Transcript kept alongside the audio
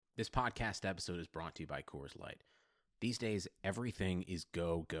This podcast episode is brought to you by Coors Light. These days, everything is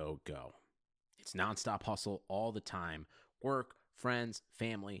go, go, go. It's nonstop hustle all the time. Work, friends,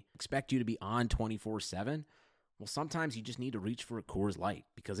 family expect you to be on 24/7. Well, sometimes you just need to reach for a Coors Light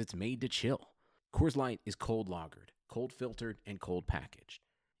because it's made to chill. Coors Light is cold lagered, cold filtered, and cold packaged.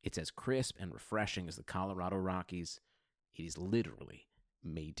 It's as crisp and refreshing as the Colorado Rockies. It is literally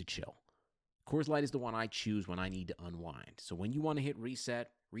made to chill. Coors Light is the one I choose when I need to unwind. So when you want to hit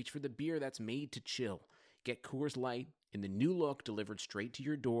reset, reach for the beer that's made to chill. Get Coors Light in the new look delivered straight to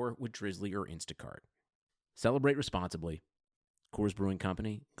your door with Drizzly or Instacart. Celebrate responsibly. Coors Brewing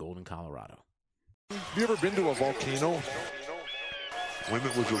Company, Golden, Colorado. Have you ever been to a volcano when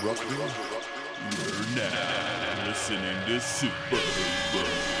it was erupting? You're now listening to Super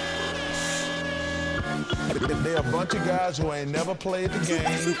Hoopers. They're a bunch of guys who ain't never played the game.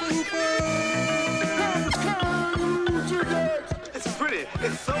 It's pretty.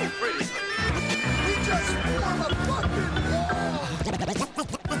 It's so pretty. We just won a fucking war.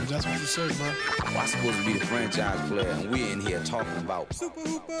 That's what you say, bro. I'm supposed to be the franchise player, and we're in here talking about Super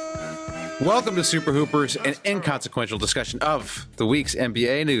Hooper. Welcome to Super Hoopers, an inconsequential discussion of the week's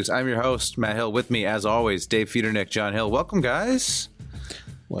NBA news. I'm your host, Matt Hill. With me, as always, Dave Feudernick, John Hill. Welcome, guys.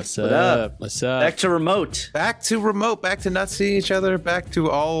 What's up? What's up? Back to remote. Back to not seeing each other, back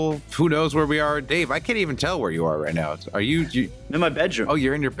to all, who knows where we are. Dave, I can't even tell where you are right now. Are you I'm in my bedroom. Oh,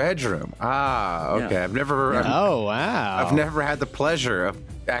 you're in your bedroom. Ah, okay. Yeah. I've never had the pleasure of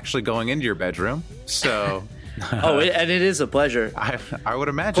actually going into your bedroom. So And it is a pleasure. I would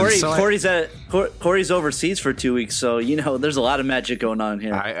imagine. Corey's overseas for 2 weeks, so there's a lot of magic going on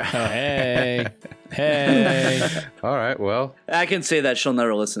here. Hey. All right, well, I can say that she'll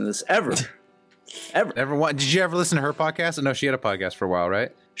never listen to this ever. everyone, did you ever listen to her podcast? I know she had a podcast for a while, right?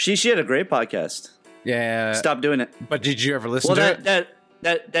 She had a great podcast. Yeah. Stop doing it. But did you ever listen to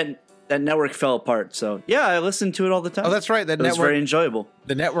it? That network fell apart. So yeah, I listened to it all the time. Oh, that's right. It was very enjoyable.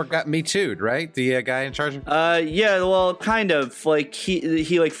 The network got me too'd, right? The guy in charge of. Yeah. Well, kind of. Like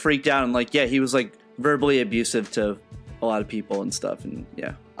he like freaked out and he was like verbally abusive to a lot of people and stuff. And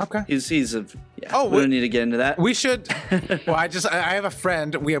yeah. Okay. He's a. Yeah. Oh, we don't need to get into that. We should. Well, I have a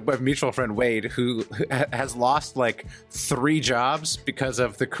friend. We have a mutual friend, Wade, who has lost like 3 jobs because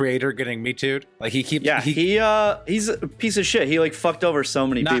of the creator getting me too'd. Like he keeps. Yeah. He's a piece of shit. He like fucked over so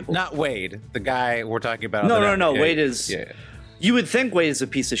many people. Not Wade, the guy we're talking about. No. Yeah, Wade is. Yeah. You would think Wade is a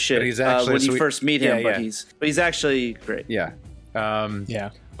piece of shit But he's actually when you first meet him, yeah. but he's actually great. Yeah.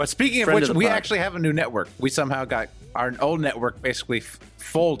 Yeah. But speaking of Friend which, of the we pod. actually have a new network. We somehow got our old network basically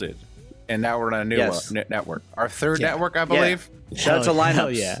folded, and now we're on a new network. Our third network, I believe. Shout out to Lineups.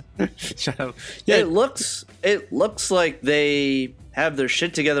 Hell yeah. Shout out. It looks like they have their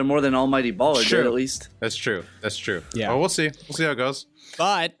shit together more than Almighty Baller did, at least. That's true. Yeah. Well, we'll see. We'll see how it goes.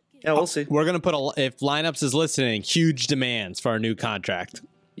 But Yeah, we'll see. we're going to if Lineups is listening, huge demands for our new contract.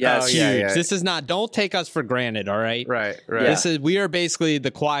 Yes. Oh, Huge. yeah. This is not, don't take us for granted, all right? Right. We are basically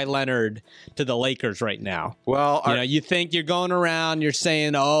the Kawhi Leonard to the Lakers right now. Well, You think you're going around, you're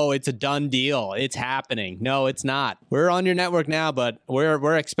saying, "Oh, it's a done deal. It's happening." No, it's not. We're on your network now, but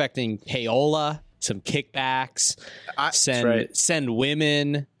we're expecting payola, some kickbacks, send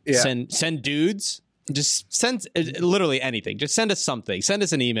women, send dudes. Just send literally anything. Just send us something. Send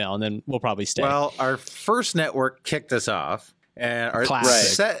us an email, and then we'll probably stay. Well, our first network kicked us off, and our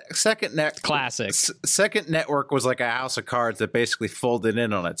second network was like a house of cards that basically folded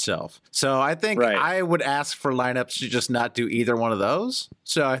in on itself. So I think I would ask for Lineups to just not do either one of those.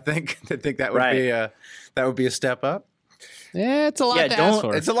 So I think that would be a step up. Yeah, it's a lot to ask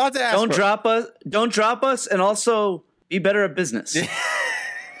for. It's a lot to ask. Don't drop us, and also be better at business.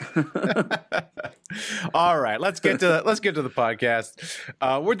 All right, let's get to the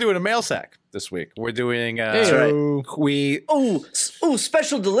podcast. We're doing a mail sack this week. We're doing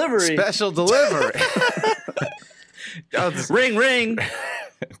special delivery. Special delivery. Ring ring.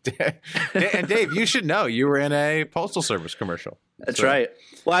 And Dave, you should know you were in a postal service commercial. That's right.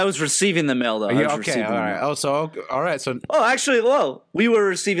 Well, I was receiving the mail though. Okay, all right. All right. So we were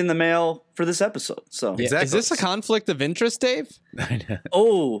receiving the mail for this episode. So exactly. Is this a conflict of interest, Dave?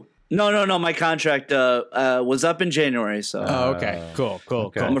 Oh. No. My contract was up in January, so. Oh, okay. Cool.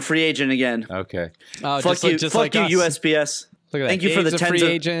 I'm a free agent again. Okay. Fuck you, USPS. Look at that. Thank you for the free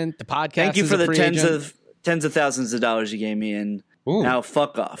agent. The podcast. Thank you is for a the free tens of thousands of dollars you gave me, and Ooh. now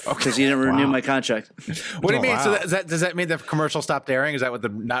fuck off because you didn't renew my contract. What do you mean? Wow. So does that mean the commercial stopped airing? Is that what the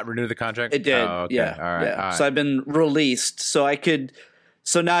not renew the contract? It did. Oh, okay. Yeah. All right. Yeah. All right. So I've been released, so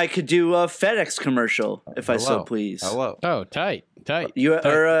now I could do a FedEx commercial if I so please. Hello. Oh, tight.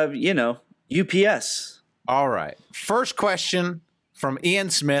 UPS. All right. First question from Ian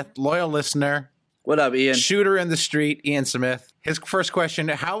Smith, loyal listener. What up, Ian? Shooter in the street, Ian Smith. His first question,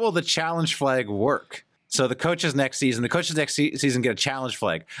 how will the challenge flag work? So the coaches next season get a challenge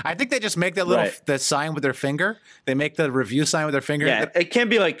flag. I think they just make that little the sign with their finger. They make the review sign with their finger. Yeah, it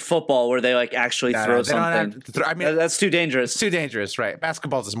can't be like football where they like actually throw something. I mean, that's too dangerous. It's too dangerous, right?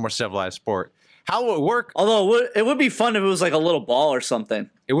 Basketball is a more civilized sport. How will it work? Although it would be fun if it was like a little ball or something.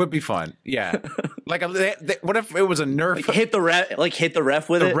 It would be fun, yeah. Like, what if it was a Nerf? Like hit the ref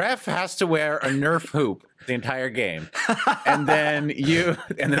with it. The ref has to wear a Nerf hoop the entire game, and then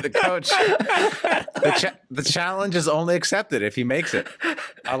the coach. The challenge is only accepted if he makes it.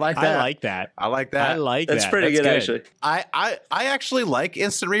 I like that. That's pretty good, actually. I actually like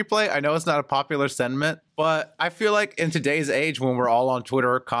instant replay. I know it's not a popular sentiment, but I feel like in today's age, when we're all on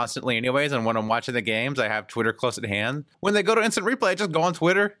Twitter constantly anyways, and when I'm watching the games, I have Twitter close at hand. When they go to instant replay, just go on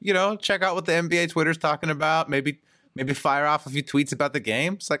Twitter, check out what the NBA Twitter's talking about. Maybe fire off a few tweets about the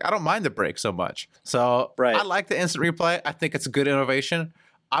game. It's like, I don't mind the break so much. So I like the instant replay. I think it's a good innovation.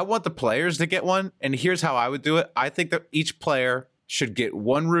 I want the players to get one. And here's how I would do it. I think that each player should get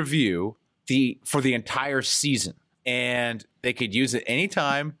one review for the entire season. And they could use it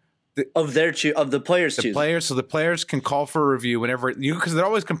anytime. Of the players' choosing. So the players can call for a review whenever because they're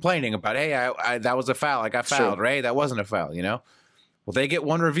always complaining about, hey, I that was a foul. I got fouled, right? That wasn't a foul, Well, they get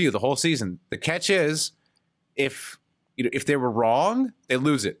one review the whole season. The catch is if they were wrong, they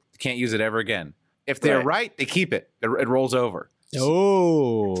lose it. They can't use it ever again. If they're right, they keep it. It rolls over.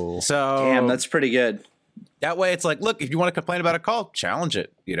 Oh. So damn, that's pretty good. That way it's like, look, if you want to complain about a call, challenge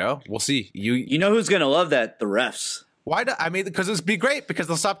it. We'll see. You know who's going to love that? The refs. Why? Because it'd be great because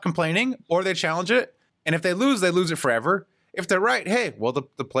they'll stop complaining or they challenge it. And if they lose it forever. If they're right, hey, well,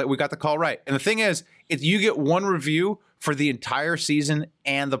 we got the call right. And the thing is, if you get one review for the entire season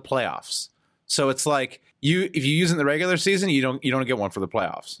and the playoffs. So it's like if you use it in the regular season, you don't get one for the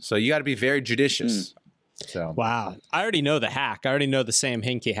playoffs. So you got to be very judicious. So wow, I already know the hack. I already know the Sam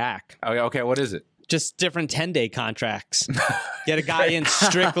Hinkie hack. Okay, what is it? Just different 10-day contracts. Get a guy in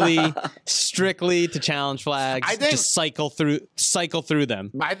strictly to challenge flags. Just cycle through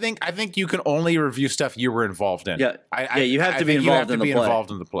them. I think you can only review stuff you were involved in. Yeah, you have to be involved in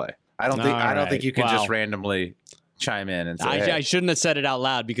the play. I don't think you can just randomly chime in and say, I shouldn't have said it out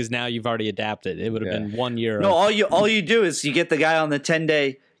loud because now you've already adapted. It would have been 1 year. No, all you do is you get the guy on the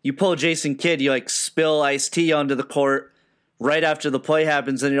 10-day. You pull Jason Kidd. You spill iced tea onto the court. Right after the play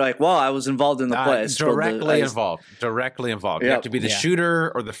happens, and you're like, well, I was involved in the play. Directly involved. You have to be the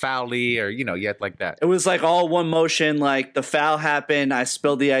shooter or the foulie or, yet like that. It was like all one motion, like the foul happened, I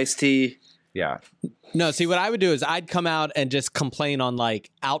spilled the iced tea. Yeah. No, see, what I would do is I'd come out and just complain on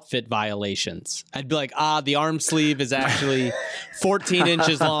outfit violations. I'd be like, the arm sleeve is actually 14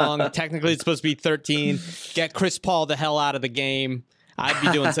 inches long. Technically, it's supposed to be 13. Get Chris Paul the hell out of the game. I'd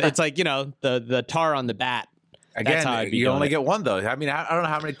be doing it's like, the tar on the bat. Again, you only get one though. I mean, I don't know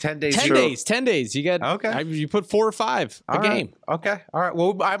how many 10 days. 10 days. You get you put 4 or 5 a game. Okay, all right.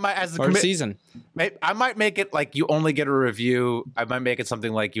 Well, I might season. I might make it like you only get a review. I might make it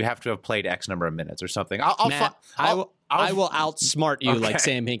something like you have to have played X number of minutes or something. I will outsmart you like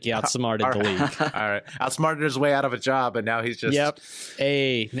Sam Hinkie outsmarted the league. All right, outsmarted his way out of a job, and now he's just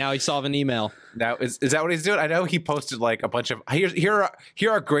Hey, now he's solving email. Now is that what he's doing? I know he posted a bunch of here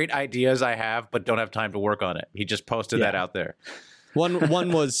are great ideas I have, but don't have time to work on it. He just posted that out there. One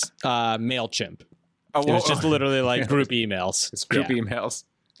was MailChimp. It was just literally group emails. It's group emails.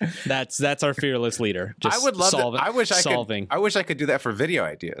 That's our fearless leader. I would love that. I wish I could do that for video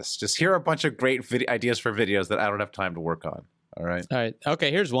ideas. Just here are a bunch of great ideas for videos that I don't have time to work on. All right.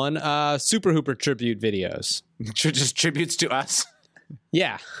 Okay. Here's one. Super Hooper tribute videos. Just tributes to us.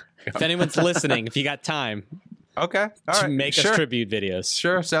 Yeah. If anyone's listening, if you got time. Okay. All right. Make us tribute videos.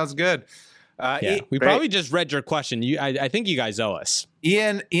 Sure. Sounds good. We probably just read your question. I think you guys owe us.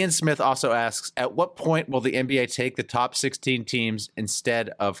 Ian Smith also asks, at what point will the NBA take the top 16 teams instead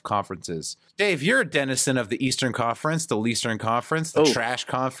of conferences? Dave, you're a denizen of the Eastern Conference, the Leastern Conference, the trash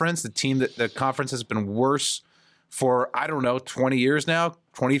conference, the team that the conference has been worse for, 20 years now,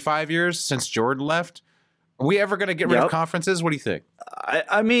 25 years since Jordan left. Are we ever going to get rid of conferences? What do you think?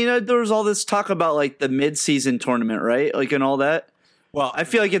 I mean, there was all this talk about the mid-season tournament, right? And all that. Well, I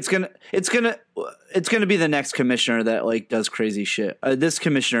feel like it's gonna be the next commissioner that does crazy shit. This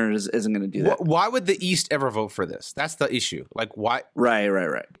commissioner isn't gonna do that. Why would the East ever vote for this? That's the issue. Why?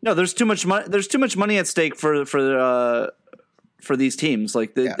 Right. No, there's too much money. There's too much money at stake for for these teams.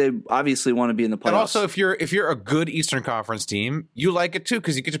 Like they obviously want to be in the playoffs. And also, if you're a good Eastern Conference team, you like it too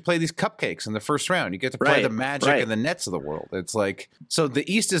because you get to play these cupcakes in the first round. You get to play the Magic and the Nets of the world. It's like, so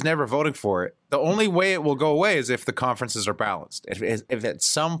the East is never voting for it. The only way it will go away is if the conferences are balanced. If at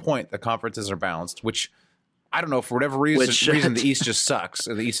some point the conferences are balanced, which I don't know, for whatever reason the East just sucks.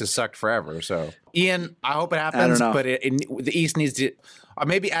 The East has sucked forever. So, Ian, I hope it happens, but the East needs to.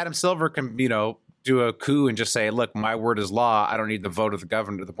 Maybe Adam Silver can, do a coup and just say, "Look, my word is law. I don't need the vote of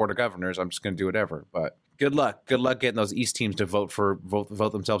the board of governors. I'm just going to do whatever." But good luck getting those East teams to vote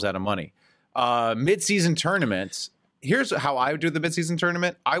themselves out of money. Mid-season tournaments. Here's how I would do the mid-season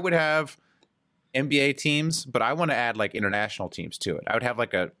tournament. I would have NBA teams, but I want to add like international teams to it. I would have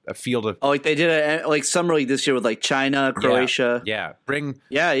like a field of like they did like summer league this year with like China, Croatia. Yeah.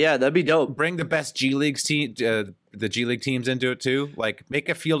 That'd be dope. Bring the best G League team, the G League teams into it too. Like make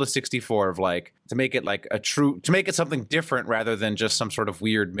a field of 64 of like to make it like to make it something different rather than just some sort of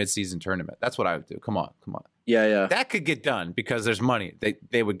weird midseason tournament. That's what I would do. Come on. Yeah. That could get done because there's money.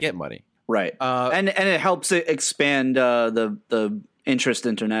 They would get money. Right. And it helps it expand the interest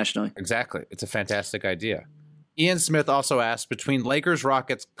internationally. Exactly. It's a fantastic idea. Ian Smith also asked, between Lakers,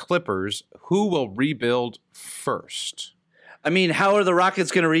 Rockets, Clippers, who will rebuild first? I mean, how are the Rockets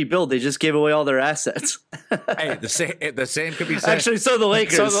going to rebuild? They just gave away all their assets. Hey, the same could be said. Actually, so the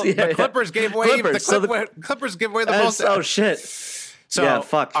Lakers. So the Clippers gave away Clippers give away the most. Oh shit. So yeah,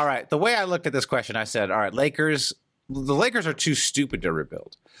 fuck. All right. The way I looked at this question, I said, all right, Lakers. The Lakers are too stupid to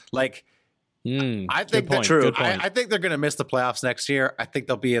rebuild. Like. I think that's true. I think they're going to miss the playoffs next year. I think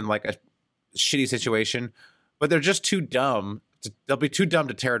they'll be in like a shitty situation, but they're just too dumb. They'll be too dumb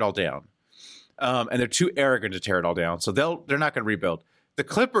to tear it all down, and they're too arrogant to tear it all down. So they're not going to rebuild. The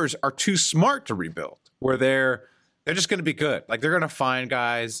Clippers are too smart to rebuild. Where they're just going to be good. Like they're going to find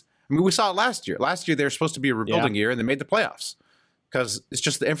guys. I mean, we saw it last year. Last year they were supposed to be a rebuilding year, and they made the playoffs because it's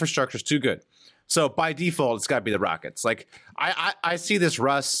just the infrastructure is too good. So by default, it's got to be the Rockets. Like I see this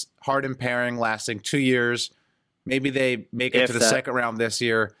Russ Harden pairing lasting 2 years. Maybe they make it to the second round this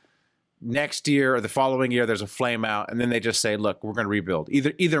year. Next year or the following year, there's a flame out, and then they just say, "Look, we're going to rebuild."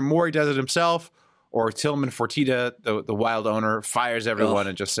 Either Morey does it himself, or Tillman Fertitta, the Wild owner, fires everyone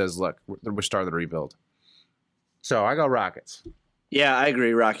and just says, "Look, we're starting the rebuild." So I go Rockets. Yeah, I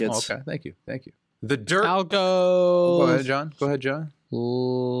agree, Rockets. Oh, okay, thank you. The dirt. I'll go. Go ahead, John.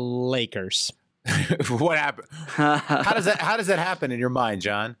 Lakers. What happened? How does that happen in your mind,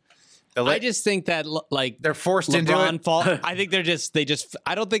 John? I just think that like they're forced LeBron into it. I think they just.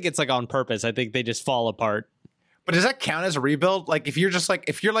 I don't think it's like on purpose. I think they just fall apart. But does that count as a rebuild? Like if you're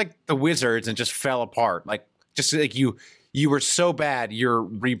like the Wizards and just fell apart, like just like you were so bad you're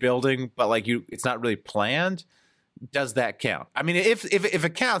rebuilding, but like it's not really planned. Does that count? I mean, if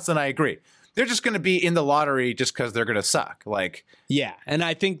it counts, then I agree. They're just going to be in the lottery just because they're going to suck. Like, yeah, and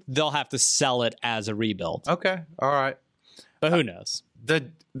I think they'll have to sell it as a rebuild. Okay, all right, but who knows?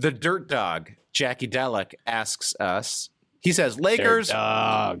 The dirt dog Jackie Delic asks us. He says Lakers. Dirt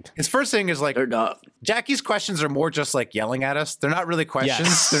dog. His first thing is like dirt dog. Jackie's questions are more just like yelling at us. They're not really questions.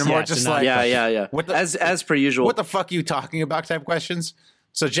 Yes. They're more just like yeah. As per usual. What the fuck are you talking about? Type questions.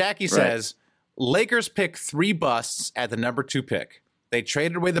 So Jackie says Lakers pick 3 busts at the number 2 pick. They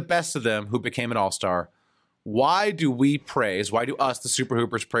traded away the best of them who became an all-star. Why do us, the Super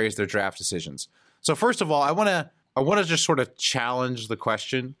Hoopers, praise their draft decisions? So first of all, I want to just sort of challenge the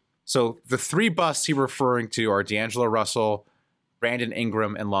question. So the 3 busts he's referring to are D'Angelo Russell, Brandon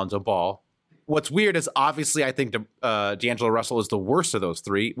Ingram, and Lonzo Ball. What's weird is obviously I think D'Angelo Russell is the worst of those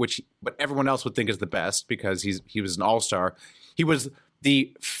 3, but everyone else would think is the best because he was an all-star. He was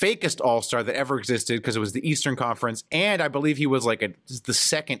the fakest all-star that ever existed because it was the Eastern Conference, and I believe he was like the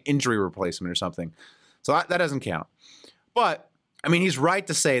second injury replacement or something. So that doesn't count. But, I mean, he's right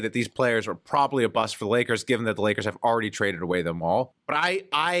to say that these players are probably a bust for the Lakers, given that the Lakers have already traded away them all. But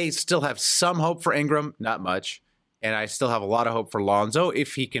I still have some hope for Ingram, not much, and I still have a lot of hope for Lonzo.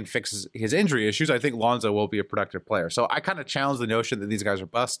 If he can fix his injury issues, I think Lonzo will be a productive player. So I kind of challenge the notion that these guys are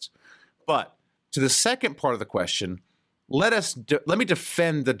busts. But to the second part of the question, let me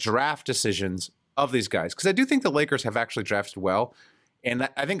defend the draft decisions of these guys, because I do think the Lakers have actually drafted well, and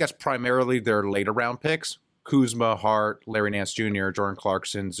I think that's primarily their later round picks: Kuzma, Hart, Larry Nance Jr., Jordan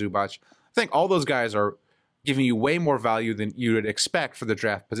Clarkson, Zubac. I think all those guys are giving you way more value than you would expect for the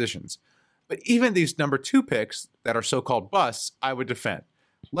draft positions. But even these number 2 picks that are so-called busts, I would defend.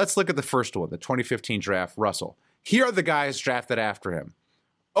 Let's look at the first one, the 2015 draft, Russell. Here are the guys drafted after him: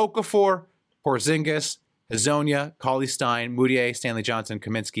 Okafor, Porzingis, Hazonia, Cauley-Stein, Moutier, Stanley Johnson,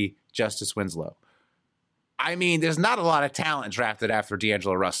 Kaminsky, Justice Winslow. I mean, there's not a lot of talent drafted after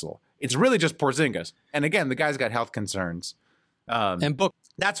D'Angelo Russell. It's really just Porzingis. And again, the guy's got health concerns. And Book.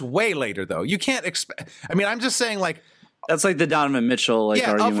 That's way later, though. You can't expect. I mean, I'm just saying, like. That's like the Donovan Mitchell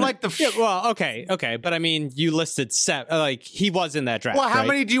argument. Of like the. Well, okay, but I mean, you listed 7. Like he was in that draft. Well, how right?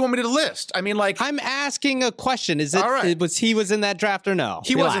 many do you want me to list? I mean, like I'm asking a question. Is it? All right. Was in that draft or no?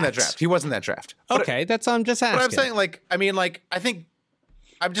 He was in that draft. He was in that draft. Okay, that's what I'm just asking. But I'm saying, like, I mean, like, I think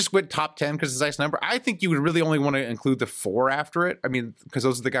I've just went top 10 because it's a nice number. I think you would really only want to include the 4 after it. I mean, because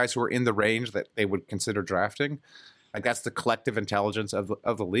those are the guys who are in the range that they would consider drafting. Like that's the collective intelligence of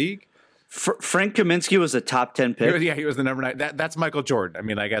the league. Frank Kaminsky was a top 10 pick. Yeah, he was the number 9. That's Michael Jordan. I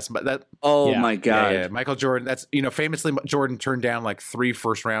mean, I guess, but that. Oh my God, yeah, Michael Jordan. That's famously Jordan turned down like 3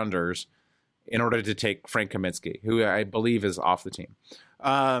 first-rounders in order to take Frank Kaminsky, who I believe is off the team.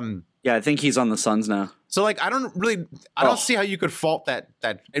 Yeah, I think he's on the Suns now. So like, I don't see how you could fault that.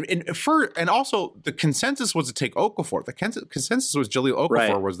 And also the consensus was to take Okafor. The consensus was Jahlil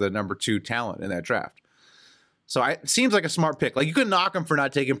Okafor was the number 2 talent in that draft. So it seems like a smart pick. Like you could knock him for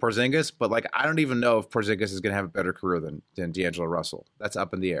not taking Porzingis, but like I don't even know if Porzingis is going to have a better career than D'Angelo Russell. That's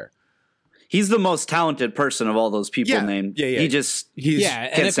up in the air. He's the most talented person of all those people named. Yeah. He just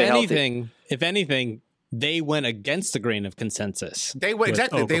and if anything, they went against the grain of consensus. They went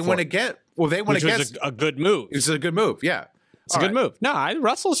exactly. Okafor. They went against. Well, they went against a good move. It's a good move. Yeah, it's a good move. No,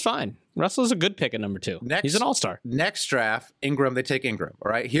 Russell's fine. Russell's a good pick at number 2. He's an all-star. Next draft, Ingram. They take Ingram.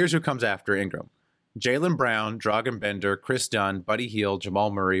 All right. Here's who comes after Ingram. Jaylen Brown, Dragan Bender, Chris Dunn, Buddy Hield,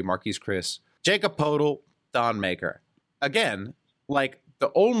 Jamal Murray, Marquise Chris, Jacob Poeltl, Thon Maker. Again, like the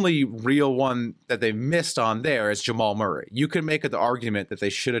only real one that they missed on there is Jamal Murray. You could make the argument that they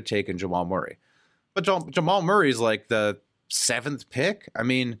should have taken Jamal Murray. But Jamal Murray's like the 7th pick. I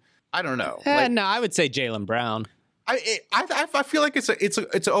mean, I don't know. No, I would say Jaylen Brown. I feel like it's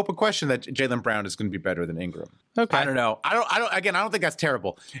an open question that Jaylen Brown is going to be better than Ingram. Okay. I don't know. I don't think that's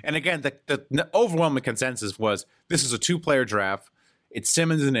terrible. And again, the overwhelming consensus was this is a 2-player draft. It's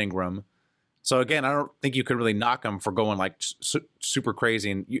Simmons and Ingram. So again, I don't think you could really knock them for going like super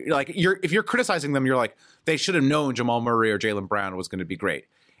crazy. And if you're criticizing them, you're like they should have known Jamal Murray or Jaylen Brown was going to be great.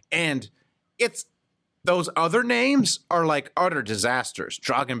 And it's those other names are like utter disasters.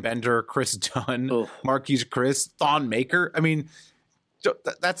 Dragan Bender, Chris Dunn, Marquise Chris, Thon Maker. I mean,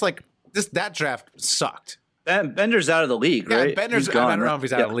 that's like that draft sucked. Bender's out of the league, right? Yeah, Bender's gone. I don't know if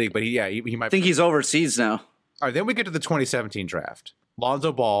he's out of the league, but he might. I think he's overseas now. All right, then we get to the 2017 draft.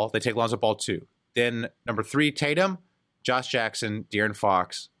 Lonzo Ball. They take Lonzo Ball 2. Then number 3, Tatum, Josh Jackson, De'Aaron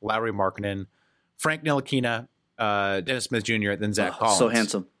Fox, Lauri Markkanen, Frank Ntilikina, Dennis Smith Jr., then Zach Collins. So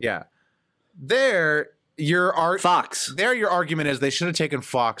handsome. Yeah. Your argument is they should have taken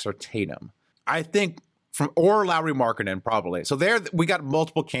Fox or Tatum. I think or Lauri Markkanen probably. So there we got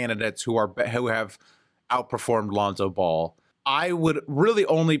multiple candidates who have outperformed Lonzo Ball. I would really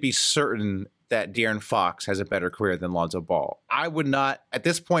only be certain that De'Aaron Fox has a better career than Lonzo Ball. I would not at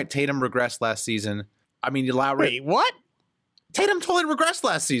this point. Tatum regressed last season. I mean, Lauri. Wait, what? Tatum totally regressed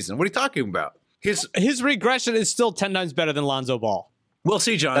last season. What are you talking about? His regression is still 10 times better than Lonzo Ball. We'll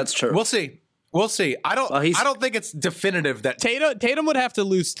see, John. That's true. We'll see. I don't think it's definitive that Tatum would have to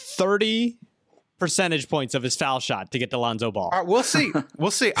lose 30 percentage points of his foul shot to get to Lonzo Ball. All right, we'll see.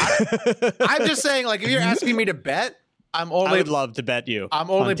 I'm just saying, like, if you're asking me to bet, I would love to bet you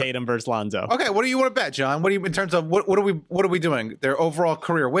on Tatum versus Lonzo. Okay, what do you want to bet, John? What do you in terms of what are we doing? Their overall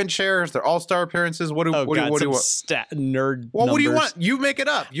career win shares, their All-Star appearances. What do you want? Nerd. Well, numbers. what do you want? You make it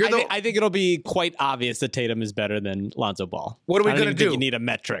up. I think it'll be quite obvious that Tatum is better than Lonzo Ball. What are we going to do? You need a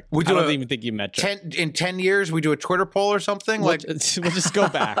metric. I don't even think you metric. In 10 years, we do a Twitter poll or something. We'll just go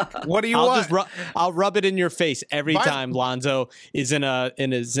back. What do you want? I'll rub it in your face every time Lonzo is in a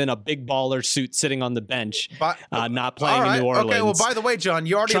big baller suit sitting on the bench, not playing in New Orleans. Okay, well, by the way, John,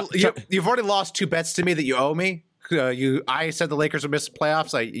 you've already lost 2 bets to me that you owe me. I said the Lakers would miss the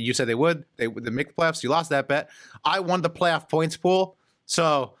playoffs. You said they would. They would make the playoffs. You lost that bet. I won the playoff points pool,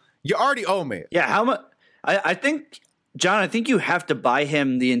 so you already owe me. Yeah, how much? I think, John, I think you have to buy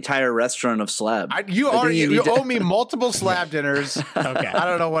him the entire restaurant of slab. You owe me multiple slab dinners. Okay, I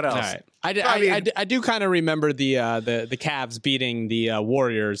don't know what else. All right. I do kind of remember the Cavs beating the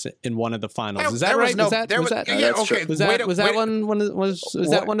Warriors in one of the finals. Is that right? Was that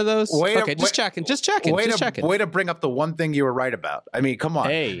one of those? Just checking. Way to bring up the one thing you were right about. I mean, come on.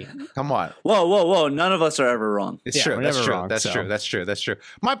 Hey, come on. Whoa! None of us are ever wrong. It's true. That's true.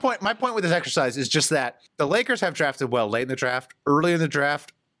 My point with this exercise is just that the Lakers have drafted well late in the draft, early in the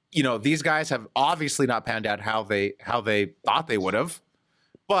draft. You know, these guys have obviously not panned out how they thought they would have.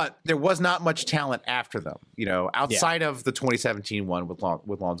 But there was not much talent after them, outside of the 2017 one with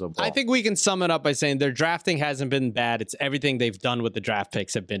Lonzo Ball. I think we can sum it up by saying their drafting hasn't been bad. It's everything they've done with the draft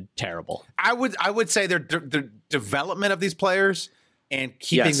picks have been terrible. I would say their development of these players and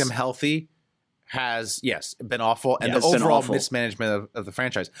keeping them healthy has, been awful. And the overall mismanagement of the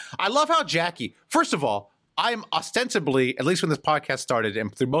franchise. I love how Jackie, first of all, I'm ostensibly, at least when this podcast started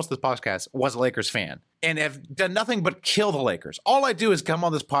and through most of the podcast, was a Lakers fan and have done nothing but kill the Lakers. All I do is come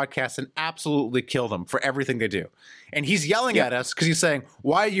on this podcast and absolutely kill them for everything they do. And he's yelling at us because he's saying,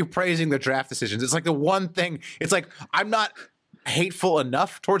 why are you praising the draft decisions? It's like the one thing. It's like, I'm not hateful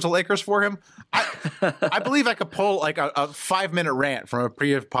enough towards the Lakers for him. I believe I could pull like a 5-minute rant from a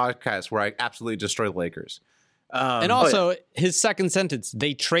previous podcast where I absolutely destroy the Lakers. And also, his second sentence,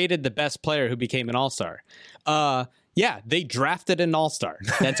 they traded the best player who became an all-star. They drafted an all-star.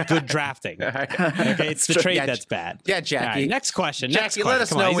 That's good drafting. Okay, it's the trade that's bad. Yeah, Jackie. Right, next question. Jackie, let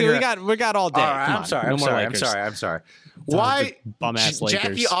us know. We got all day. All right, I'm sorry. Why? Bum-ass Lakers.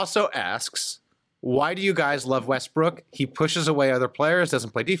 Jackie also asks, why do you guys love Westbrook? He pushes away other players,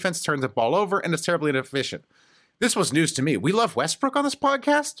 doesn't play defense, turns the ball over, and is terribly inefficient. This was news to me. We love Westbrook on this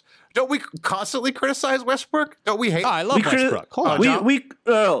podcast. Don't we constantly criticize Westbrook? Don't we hate? I love Westbrook. Hold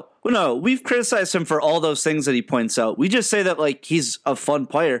on. We've criticized him for all those things that he points out. We just say that like he's a fun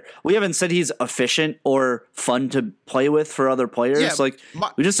player. We haven't said he's efficient or fun to play with for other players. Yeah,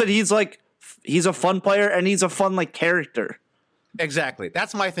 we just said he's a fun player and he's a fun like character. Exactly.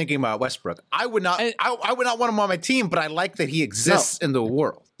 That's my thinking about Westbrook. I would not want him on my team, but I like that he exists in the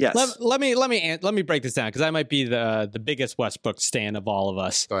world. Yes. Let me break this down because I might be the biggest Westbrook stan of all of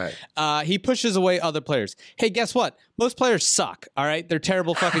us. Go ahead. He pushes away other players. Hey, guess what? Most players suck. All right, they're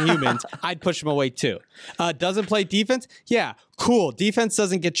terrible fucking humans. I'd push them away too. Doesn't play defense? Yeah, cool. Defense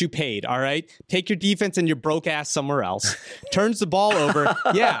doesn't get you paid. All right, take your defense and your broke ass somewhere else. Turns the ball over.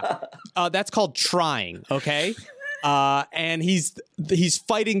 Yeah, that's called trying. Okay. And he's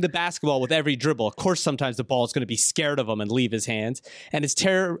fighting the basketball with every dribble. Of course, sometimes the ball is going to be scared of him and leave his hands. And it's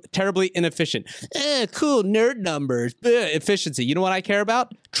terribly inefficient. Cool nerd numbers. Efficiency. You know what I care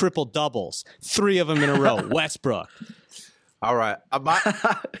about? Triple doubles. 3 of them in a row. Westbrook. All right.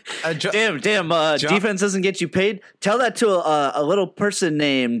 Damn. Defense doesn't get you paid. Tell that to a little person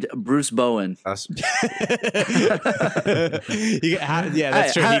named Bruce Bowen. That's true. He got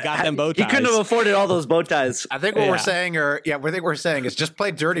them bow ties. He couldn't have afforded all those bow ties. I think what we're saying is just play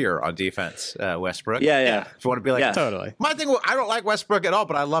dirtier on defense, Westbrook. Yeah. If you want to be like, totally. My thing, I don't like Westbrook at all,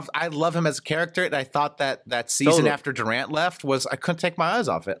 but I love him as a character, and I thought that season after Durant left I couldn't take my eyes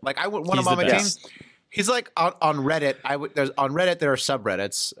off it. Like I would want him on my team. He's like on Reddit. On Reddit there are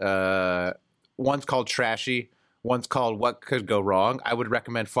subreddits. One's called Trashy. One's called What Could Go Wrong. I would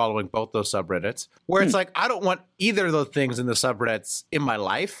recommend following both those subreddits. Where it's like I don't want either of those things in the subreddits in my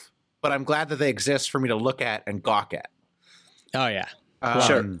life, but I'm glad that they exist for me to look at and gawk at. Oh yeah,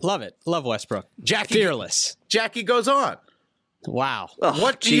 sure. Love it. Love Westbrook. Fearless. Jackie goes on. Wow.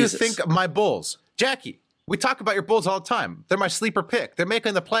 What do you think of my Bulls, Jackie? We talk about your Bulls all the time. They're my sleeper pick. They're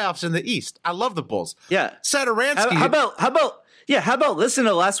making the playoffs in the East. I love the Bulls. Yeah. Sadaransky. How about listen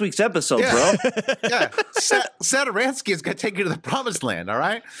to last week's episode, bro? Yeah. Sadaransky is going to take you to the promised land, all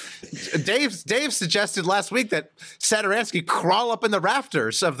right? Dave suggested last week that Sadaransky crawl up in the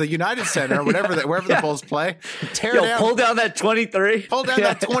rafters of the United Center or wherever the Bulls play. Pull down that 23. Pull down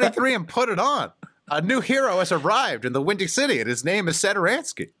that 23 and put it on. A new hero has arrived in the Windy City, and his name is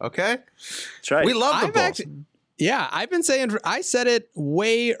Sadaransky. Okay, that's right. We love the Bulls. I've been saying. I said it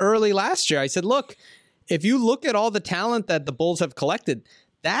way early last year. I said, look, if you look at all the talent that the Bulls have collected,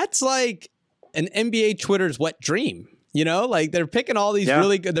 that's like an NBA Twitter's wet dream. You know, like they're picking all these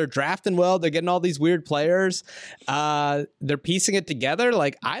really good. They're drafting well. They're getting all these weird players. They're piecing it together.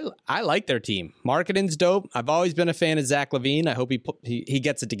 Like I like their team. Marketing's dope. I've always been a fan of Zach LaVine. I hope he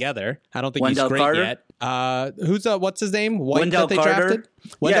gets it together. I don't think Wendell he's great Carter. Yet. Who's what's his name? White Wendell that they Carter. drafted.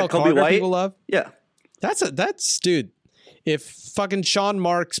 Wendell Kobe Carter. White. People love. Yeah, that's dude. If fucking Sean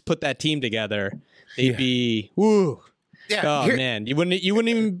Marks put that team together, they'd be woo. Yeah, man, you wouldn't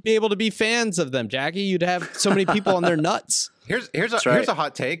even be able to be fans of them, Jackie. You'd have so many people on their nuts. Here's a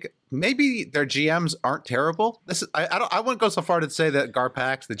hot take. Maybe their GMs aren't terrible. I wouldn't go so far to say that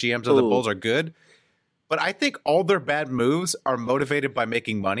Garpax, the GMs of the Bulls, are good, but I think all their bad moves are motivated by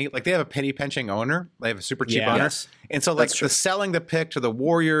making money. Like they have a penny pinching owner, they have a super cheap owner, and so like the selling the pick to the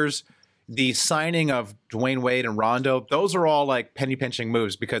Warriors, the signing of Dwayne Wade and Rondo, those are all like penny pinching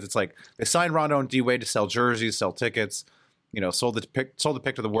moves because it's like they signed Rondo and D Wade to sell jerseys, sell tickets. You know, sold the pick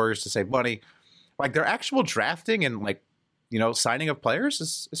to the Warriors to save money. Like their actual drafting and like signing of players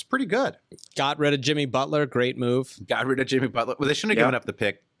is pretty good. Got rid of Jimmy Butler. Great move. Got rid of Jimmy Butler. Well, they shouldn't have given up the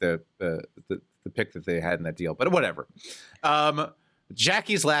pick, the pick that they had in that deal, but whatever.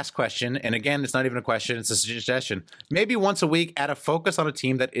 Jackie's last question, and again, it's not even a question, it's a suggestion. Maybe once a week, add a focus on a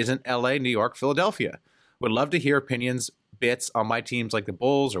team that isn't LA, New York, Philadelphia. Would love to hear opinions, bits on my teams like the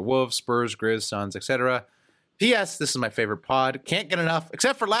Bulls or Wolves, Spurs, Grizz, Suns, etc. P.S. This is my favorite pod. Can't get enough,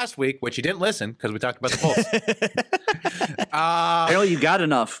 except for last week, which you didn't listen because we talked about the Bulls. I know you got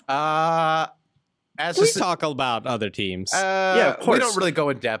enough. We talk about other teams. Yeah, of course. We don't really go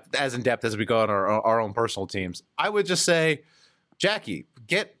in depth as we go on our own personal teams. I would just say, Jackie,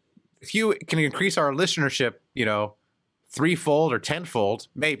 if you can increase our listenership, threefold or tenfold,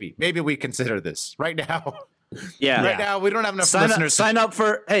 maybe we consider this right now. Yeah. Right now, we don't have enough listeners. Sign up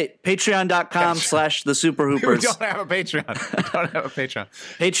for, patreon.com/thesuperhoopers. We don't have a Patreon.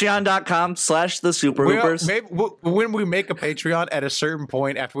 Patreon.com/thesuperhoopers. Maybe when we make a Patreon at a certain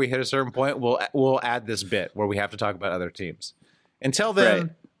point, after we hit a certain point, we'll add this bit where we have to talk about other teams. Until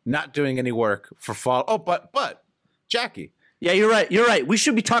then, not doing any work for fall. Oh, but Jackie. Yeah, you're right. We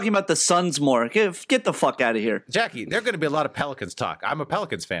should be talking about the Suns more. Get the fuck out of here. Jackie, there are going to be a lot of Pelicans talk. I'm a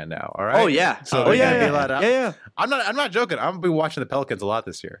Pelicans fan now, all right? Oh, yeah. So yeah. I'm not joking. I'm going to be watching the Pelicans a lot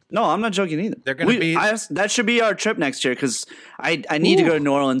this year. No, I'm not joking either. They're going to be... that should be our trip next year because I need to go to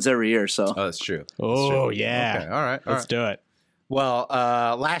New Orleans every year. So. Oh, that's true. Yeah. Okay, all right. Let's do it. Well,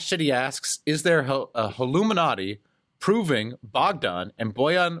 Last Shitty asks, is there a Illuminati proving Bogdan and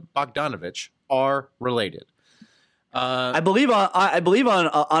Bojan Bogdanovic are related? I believe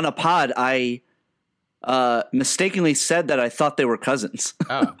on a pod I mistakenly said that I thought they were cousins.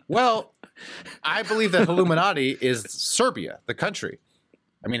 Oh, well, I believe that Illuminati is Serbia, the country.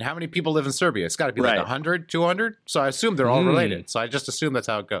 I mean, how many people live in Serbia? It's got to be like 100, 200. So I assume they're all related. So I just assume that's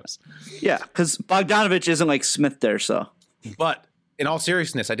how it goes. Yeah, because Bogdanovic isn't like Smith there. So, but in all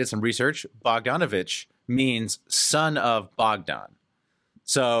seriousness, I did some research. Bogdanovic means son of Bogdan.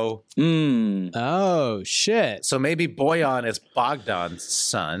 So, oh shit! So maybe Bojan is Bogdan's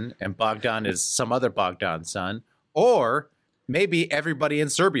son, and Bogdan is some other Bogdan's son, or maybe everybody in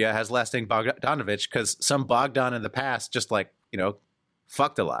Serbia has last name Bogdanovic because some Bogdan in the past just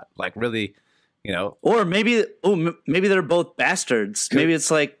fucked a lot, really, Or maybe they're both bastards. Maybe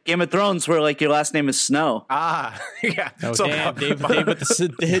it's like Game of Thrones, where your last name is Snow. Yeah. Oh, so damn, Dave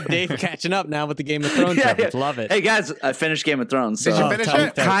catching up now with the Game of Thrones. Yeah. Love it. Hey guys, I finished Game of Thrones. Did you finish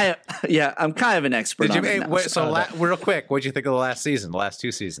it? I'm kind of an expert. Real quick, what did you think of the last season? The last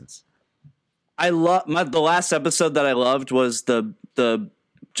two seasons? I love the last episode that I loved was the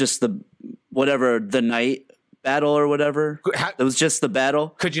night battle or whatever. It was just the battle.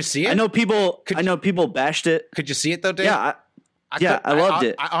 Could you see it? I know people bashed it. Could you see it though, Dave? Yeah, I loved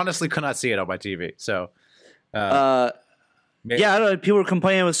it. I honestly could not see it on my TV. So, I don't know. People were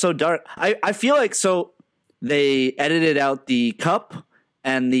complaining it was so dark. I feel like they edited out the cup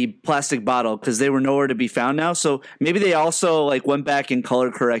and the plastic bottle because they were nowhere to be found now. So maybe they also went back and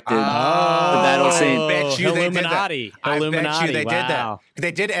color corrected the battle scene. I bet you Illuminati. I bet you they did that.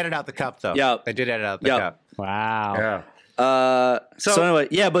 They did edit out the cup though. Yeah, they did edit out the cup. Wow. Yeah. So anyway,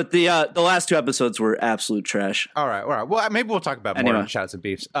 but the last two episodes were absolute trash. All right. Well, maybe we'll talk about more shots and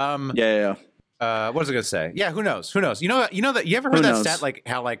beefs. Yeah. What was I going to say? Yeah, who knows? You know that you ever heard that stat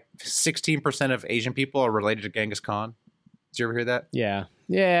how 16% of Asian people are related to Genghis Khan? Did you ever hear that? Yeah.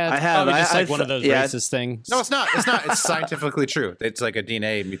 I have. Probably just one of those racist things. No, it's not. It's scientifically true. It's like a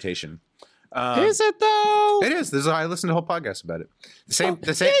DNA mutation. Is it though? It is. I listened to a whole podcast about it. The same.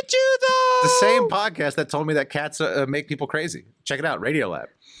 Did you though? The same podcast that told me that cats make people crazy. Check it out, Radiolab.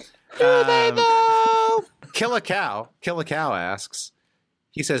 Do they though? Kill a Cow asks.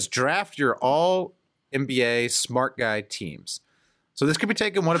 He says, draft your all NBA smart guy teams. So this could be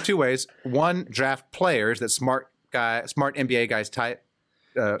taken one of two ways. One, draft players that smart NBA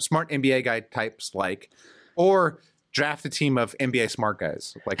guy types like, or draft a team of NBA smart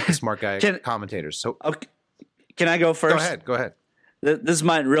guys, like the smart guy commentators. So, can I go first? Go ahead. This is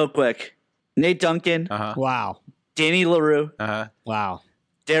mine, real quick. Nate Duncan. Wow. Danny LaRue. Wow.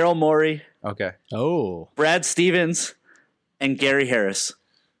 Daryl Morey. Okay. Oh. Brad Stevens and Gary Harris.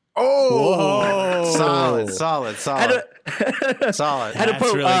 Oh, solid. Solid. That's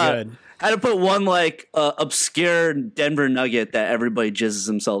really good. I had to put one obscure Denver Nugget that everybody jizzes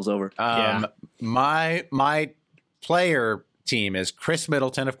themselves over. My player team is Chris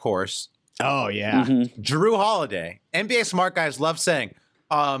Middleton, of course. Oh yeah. Mm-hmm. Drew Holiday. NBA smart guys love saying.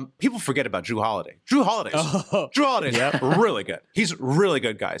 People forget about Drew Holiday. Drew Holiday's really good. He's really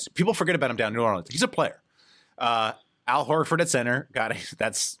good, guys. People forget about him down in New Orleans. He's a player. Al Horford at center. Got it.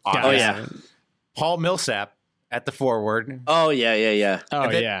 That's awesome. Oh yeah. Paul Millsap at the forward. Oh yeah. Oh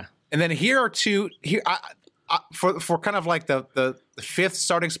yeah. And then here are two here for kind of like the fifth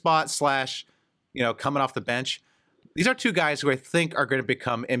starting spot / coming off the bench. These are two guys who I think are going to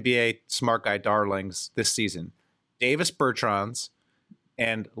become NBA smart guy darlings this season. Davis Bertans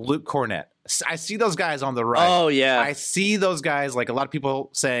and Luke Cornett. I see those guys on the right. Oh yeah. I see those guys, like a lot of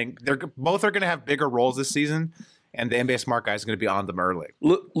people saying both are going to have bigger roles this season. And the NBA smart guy is going to be on them early.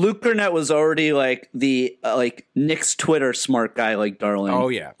 Luke Cornett was already like the Knicks Twitter smart guy, like darling. Oh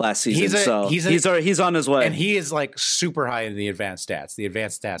yeah, last season. He's on his way, and he is like super high in the advanced stats. The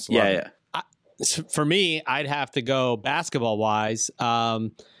advanced stats. Yeah. For me, I'd have to go basketball wise.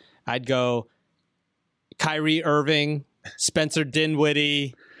 I'd go Kyrie Irving, Spencer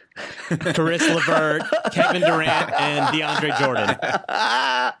Dinwiddie, Caris LeVert, Kevin Durant, and DeAndre Jordan.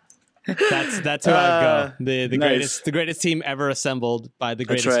 That's who I'd go. The greatest team ever assembled by the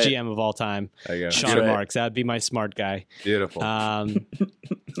greatest GM of all time, Sean Marks. That'd be my smart guy. Beautiful. And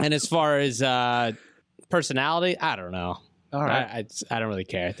as far as personality, I don't know. All right. I don't really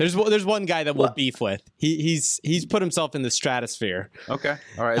care. There's one guy that we'll beef with. He's put himself in the stratosphere. Okay.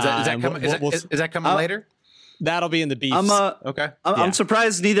 All right. Is that coming? Is that coming later? That'll be in the beefs. I'm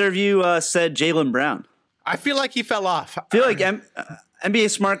surprised neither of you said Jaylen Brown. I feel like he fell off. I feel like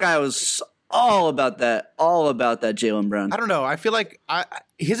NBA smart guy was all about that Jaylen Brown. I don't know. I feel like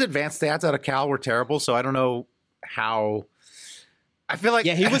his advanced stats out of Cal were terrible, so I don't know how. I feel like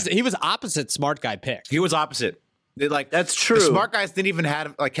he was opposite smart guy pick. He was opposite. That's true. The smart guys didn't even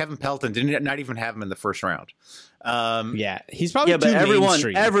have Kevin Pelton didn't not even have him in the first round. He's probably but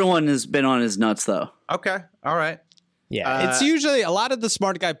everyone has been on his nuts though. Okay, all right. Yeah, it's usually a lot of the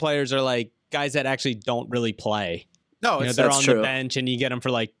smart guy players are like guys that actually don't really play. No, they're on the bench and you get them for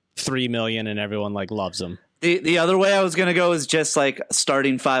like $3 million and everyone like loves them. The other way I was gonna go is just like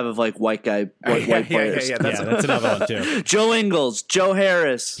starting five of like white players. Yeah, that's another one too. Joe Ingles, Joe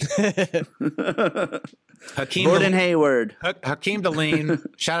Harris, Gordon Hayward, Hakeem Deline.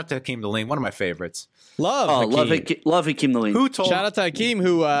 Shout out to Hakeem Deline, one of my favorites. Love Hakeem Deline. Shout out to Hakeem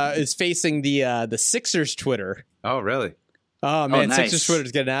who is facing the Sixers Twitter. Oh really? Oh man, nice. Sixers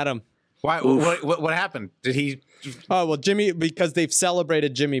Twitter's getting at him. Why? What happened? Did he? Oh well, because they've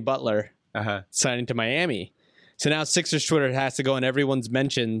celebrated Jimmy Butler signing to Miami. So now Sixers Twitter has to go in everyone's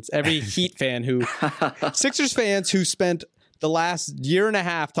mentions. Every Heat fan Sixers fans who spent the last year and a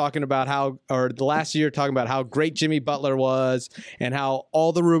half talking about the last year talking about how great Jimmy Butler was and how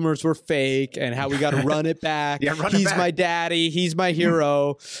all the rumors were fake and how we got to run it back. He's my daddy. He's my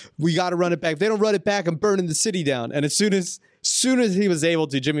hero. We got to run it back. If they don't run it back, I'm burning the city down. And as soon as he was able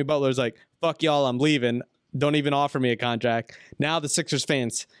to, Jimmy Butler's like, fuck y'all, I'm leaving. Don't even offer me a contract. Now the Sixers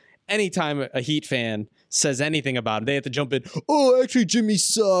fans, anytime a Heat fan says anything about him, they have to jump in. Oh, actually, Jimmy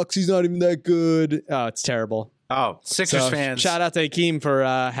sucks. He's not even that good. Oh, it's terrible. Oh, Sixers fans! Shout out to Hakeem for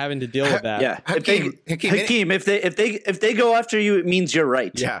having to deal with that. Yeah, Hakeem. If they go after you, it means you're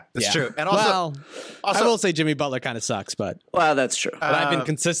right. Yeah, that's true. And also, I will say Jimmy Butler kind of sucks, but that's true. But I've been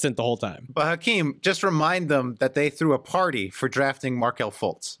consistent the whole time. But Hakeem, just remind them that they threw a party for drafting Markelle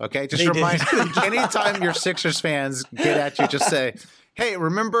Fultz. Okay, just remind them. Anytime your Sixers fans get at you, just say, hey,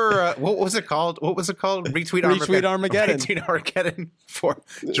 remember what was it called? Retweet Armageddon. Retweet Armageddon for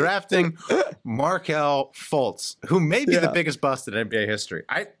drafting Markelle Fultz, who may be the biggest bust in NBA history.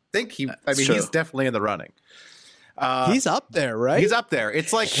 I think he's definitely in the running. He's up there, right? He's up there.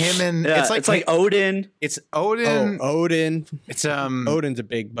 It's like him and it's like Odin. It's Odin. Oh, Odin. It's Odin's a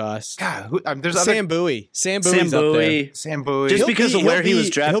big bust. God, there's Sam Bowie. Sam Bowie's up there. Sam Bowie. Just because of where he was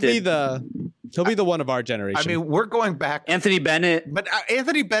drafted. He'll be the one of our generation. I mean, we're going back. Anthony Bennett. But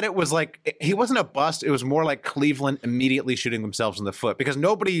Anthony Bennett was like, he wasn't a bust. It was more like Cleveland immediately shooting themselves in the foot because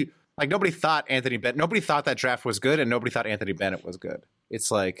nobody thought Anthony Bennett. Nobody thought that draft was good, and nobody thought Anthony Bennett was good.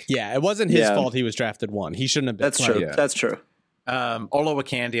 It's like, it wasn't his fault he was drafted one. He shouldn't have been. That's true. Yeah. That's true. Olo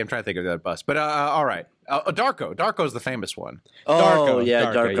Candy. I'm trying to think of that bust, but all right. Darko. Darko's the famous one. Oh, Darko.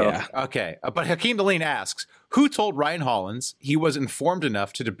 Yeah. Okay, but Hakeem Deline asks, who told Ryan Hollins he was informed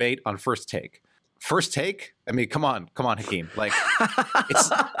enough to debate on First Take? First Take? I mean, come on, Hakeem. Like, it's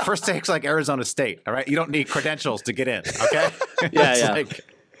First Take's like Arizona State. All right, you don't need credentials to get in. Okay.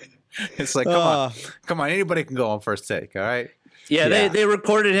 It's like, come on. Anybody can go on First Take. All right. Yeah. They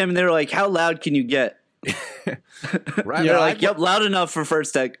recorded him and they were like, how loud can you get? Right. They're like, yep, loud enough for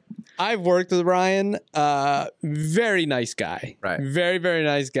First Take. I've worked with Ryan. Very nice guy. Right. Very, very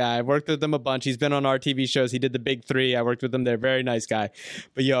nice guy. I've worked with him a bunch. He's been on our TV shows. He did the Big Three. I worked with him there. Very nice guy.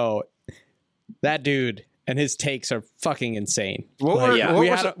 But that dude and his takes are fucking insane. We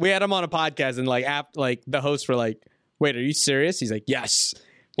had him on a podcast and like the hosts were like, wait, are you serious? He's like, yes.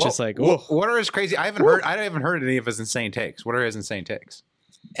 Just like, what are his crazy? I haven't heard any of his insane takes. What are his insane takes?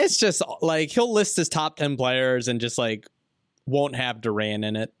 It's just like he'll list his top 10 players and just like won't have Durant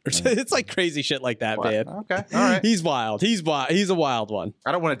in it. It's like crazy shit like that, man. Okay, all right. He's wild. He's a wild one.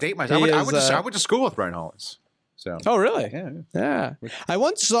 I don't want to date myself. I went to school with Brian Hollins. So. Oh, really? Yeah. I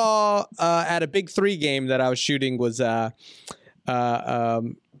once saw at a Big 3 game that I was shooting was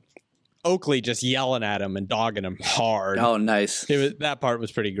Oakley just yelling at him and dogging him hard. Oh, nice. That part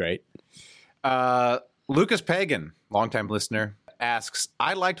was pretty great. Lucas Pagan, longtime listener, asks,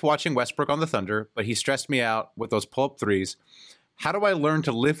 I liked watching Westbrook on the Thunder, but he stressed me out with those pull-up threes. How do I learn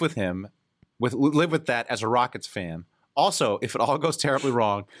to live with him, live with that as a Rockets fan? Also, if it all goes terribly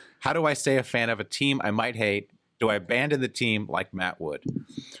wrong, how do I stay a fan of a team I might hate? Do I abandon the team like Matt would?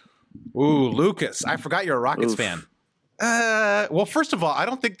 Ooh, Lucas, I forgot you're a Rockets fan. Well, first of all, I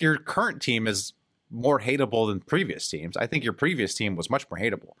don't think your current team is more hateable than previous teams. I think your previous team was much more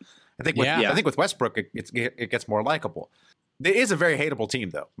hateable. I think with Westbrook, it gets more likable. It is a very hateable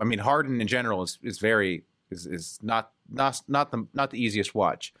team, though. I mean, Harden in general is not the easiest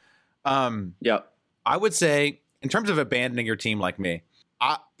watch. I would say in terms of abandoning your team like me,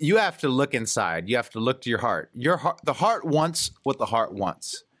 you have to look inside. You have to look to your heart. The heart wants what the heart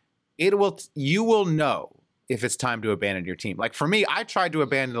wants. You will know if it's time to abandon your team. Like for me, I tried to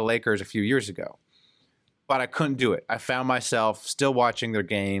abandon the Lakers a few years ago, but I couldn't do it. I found myself still watching their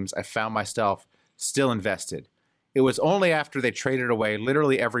games. I found myself still invested. It was only after they traded away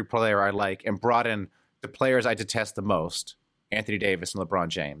literally every player I like and brought in the players I detest the most, Anthony Davis and LeBron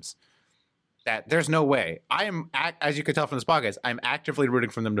James, that there's no way. As you can tell from this podcast, I'm actively rooting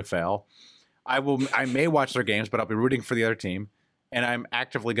for them to fail. I may watch their games, but I'll be rooting for the other team. And I'm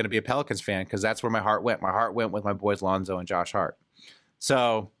actively going to be a Pelicans fan because that's where my heart went. My heart went with my boys Lonzo and Josh Hart.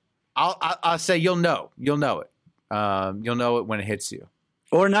 So I'll say you'll know it. You'll know it when it hits you.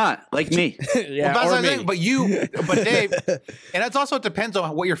 Or not, like me. Yeah, well, or me. But Dave, and it also depends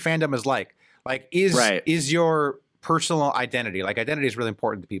on what your fandom is like. Like, is your personal identity, like identity is really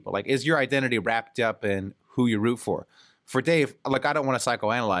important to people. Like, is your identity wrapped up in who you root for? For Dave, like, I don't want to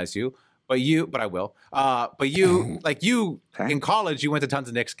psychoanalyze you, but I will. But you, like you, in college, you went to tons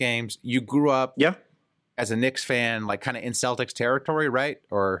of Knicks games. You grew up as a Knicks fan, like kind of in Celtics territory, right?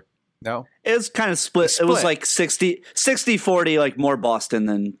 Or no? It was kind of split. It was like 60-40, like more Boston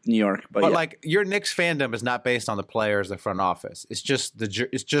than New York. But like your Knicks fandom is not based on the players, the front office. It's just the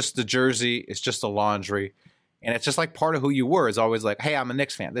jersey. It's just the laundry. And it's just like part of who you were is always like, hey, I'm a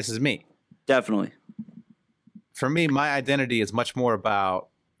Knicks fan. This is me. Definitely. For me, my identity is much more about,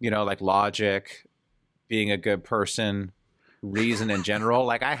 like logic, being a good person, reason in general.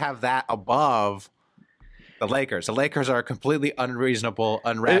 Like I have that above the Lakers. The Lakers are completely unreasonable,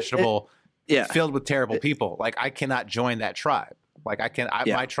 unrational, filled with terrible people. Like I cannot join that tribe. Like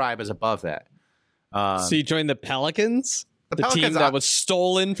my tribe is above that. So you joined the Pelicans? The team that was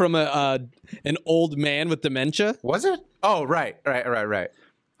stolen from an old man with dementia? Was it? Oh, right.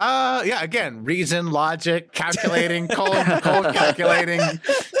 Yeah, again, reason, logic, calculating, cold calculating,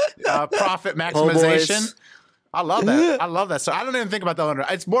 profit maximization. I love that. So I don't even think about the owner.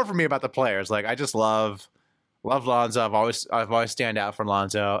 It's more for me about the players. Like I just love Lonzo. I've always stand out for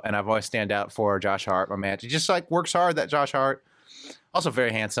Lonzo, and I've always stand out for Josh Hart, my man. He just like works hard. That Josh Hart, also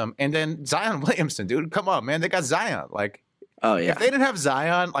very handsome. And then Zion Williamson, dude, come on, man, they got Zion. Like, oh yeah, if they didn't have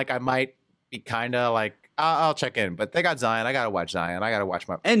Zion, like I might be kind of like. I'll check in, but they got Zion. I gotta watch Zion. I gotta watch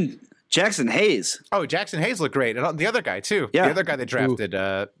and Jackson Hayes. Oh, Jackson Hayes looked great, and the other guy too. Yeah, the other guy they drafted,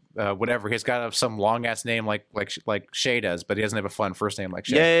 whatever. He's got some long ass name like Shea does, but he doesn't have a fun first name like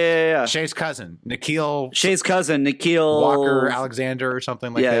Shea. Yeah. Shay's cousin, Nikhil Walker Alexander or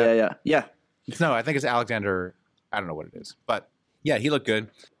something like that. Yeah. No, I think it's Alexander. I don't know what it is, but yeah, he looked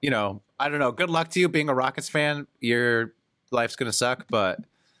good. I don't know. Good luck to you being a Rockets fan. Your life's gonna suck, but.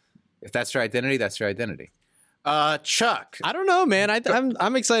 If that's your identity, that's your identity. Chuck. I don't know, man.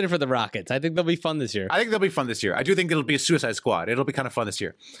 I'm excited for the Rockets. I think they'll be fun this year. I do think it'll be a Suicide Squad. It'll be kind of fun this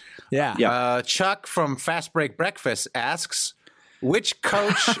year. Yeah. Chuck from Fast Break Breakfast asks, which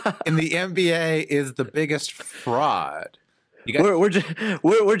coach in the NBA is the biggest fraud?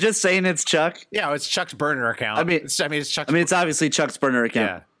 We're just saying it's Chuck. Yeah, it's Chuck's burner account. It's Chuck's. It's obviously Chuck's burner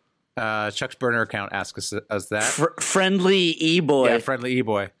account. Yeah. Chuck's burner account asks us that. Friendly E-boy. Yeah, friendly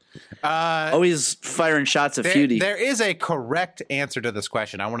E-boy. Always firing shots at Feudy. There is a correct answer to this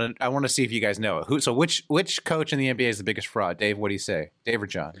question. I want to see if you guys know it. So which coach in the NBA is the biggest fraud? Dave, what do you say? Dave or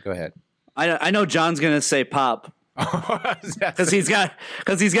John? Go ahead. I know John's gonna say Pop because he's got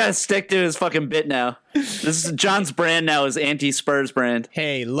to stick to his fucking bit now. This is John's brand now, is anti-Spurs brand.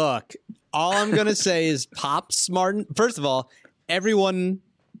 Hey, look, all I'm gonna say is Pop smart. First of all, everyone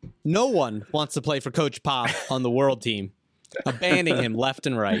No one wants to play for Coach Pop on the world team, abandoning him left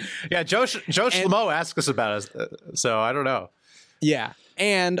and right. Yeah, Joe Schmo asked us about it, so I don't know. Yeah,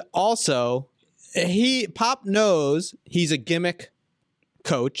 and also Pop knows he's a gimmick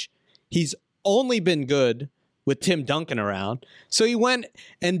coach. He's only been good with Tim Duncan around, so he went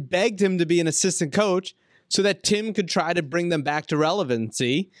and begged him to be an assistant coach so that Tim could try to bring them back to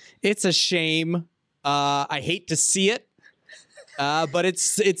relevancy. It's a shame. I hate to see it, but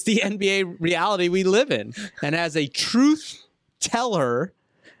it's the NBA reality we live in. And as a truth teller,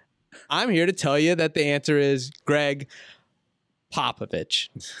 I'm here to tell you that the answer is Greg Popovich.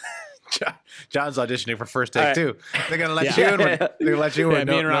 John's auditioning for First Take too. They're gonna let you in. They're gonna let you in.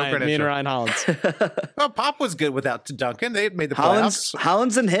 Me and Ryan Hollins. Well, Pop was good without Duncan. They made the playoffs.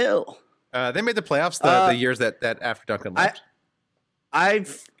 Hollins and Hill. They made the playoffs the years that after Duncan left. I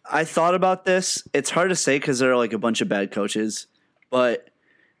thought about this. It's hard to say because there are like a bunch of bad coaches, but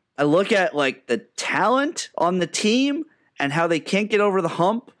I look at like the talent on the team and how they can't get over the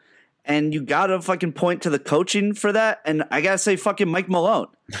hump, and you gotta fucking point to the coaching for that. And I gotta say, fucking Mike Malone.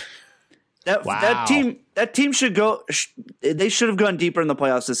 That team should go. They should have gone deeper in the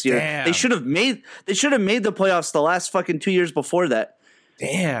playoffs this year. Damn. They should have made the playoffs the last fucking 2 years before that.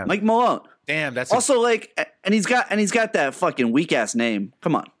 Damn, Mike Malone. Damn, that's also and he's got that fucking weak ass name.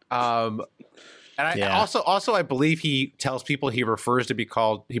 Come on. Also I believe he tells people he prefers to be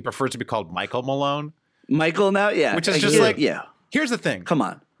called Michael Malone. Michael now, yeah. Which is just here's the thing. Come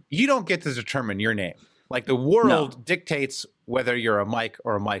on. You don't get to determine your name. Like the world dictates whether you're a Mike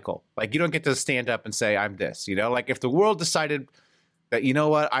or a Michael. Like you don't get to stand up and say I'm this, you know? Like if the world decided that, you know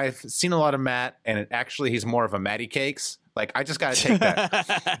what, I've seen a lot of Matt and he's more of a Matty Cakes. Like I just got to take that.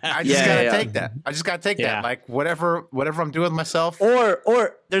 I just got to take that. I just got to take that. Like whatever I'm doing with myself.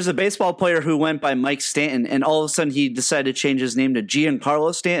 Or there's a baseball player who went by Mike Stanton and all of a sudden he decided to change his name to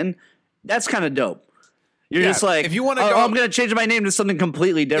Giancarlo Stanton. That's kind of dope. You're just like, if you want to I'm going to change my name to something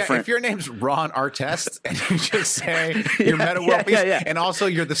completely different. Yeah, if your name's Ron Artest and you just say you're Meta World Peace and also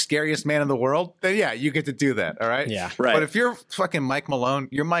you're the scariest man in the world, then you get to do that. All right. Yeah. Right. But if you're fucking Mike Malone,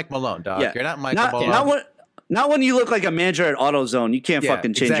 you're Mike Malone, dog. Yeah. You're not Michael Malone. Not when you look like a manager at AutoZone. You can't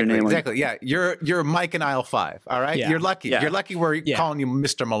fucking change your name. Exactly. Yeah. You're Mike in aisle 5. All right. Yeah. You're lucky. Yeah. You're lucky we're calling you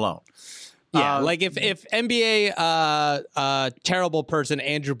Mr. Malone. Yeah, like if NBA terrible person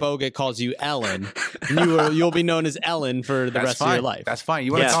Andrew Bogut calls you Ellen, you'll be known as Ellen for the rest of your life. That's fine.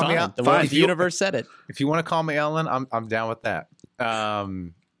 You want to call me Ellen? The universe said it. If you want to call me Ellen, I'm down with that.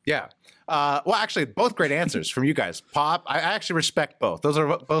 Well, actually, both great answers from you guys. Pop, I actually respect both. Those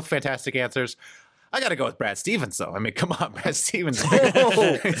are both fantastic answers. I got to go with Brad Stevens, though. I mean, come on, Brad Stevens.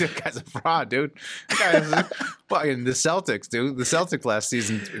 That guy's a fraud, dude. The Celtics, dude. The Celtics last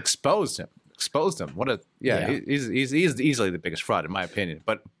season exposed him. He's easily the biggest fraud, in my opinion.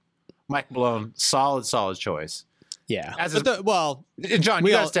 But Mike Malone, solid choice. Yeah. John,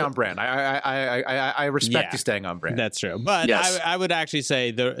 you got to stay on brand. I respect you staying on brand. That's true. But I would actually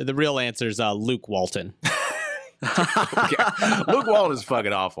say the real answer is Luke Walton. Luke Walton is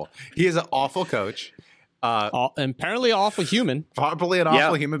fucking awful. He is an awful coach. Apparently awful human. Probably an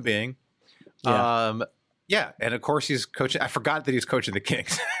awful human being. And of course he's coaching. I forgot that he's coaching the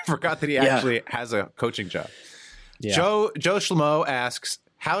Kings. I forgot that he actually has a coaching job. Yeah. Joe Schmo asks,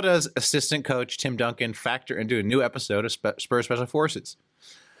 how does assistant coach Tim Duncan factor into a new episode of Spurs Special Forces?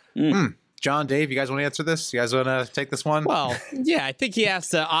 John, Dave, you guys want to answer this? You guys want to take this one? Well, yeah, I think he has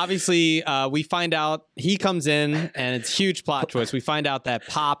to. Obviously, we find out he comes in, and it's a huge plot twist. We find out that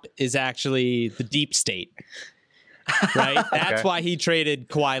Pop is actually the deep state, right? That's why he traded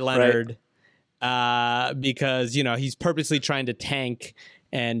Kawhi Leonard, because, he's purposely trying to tank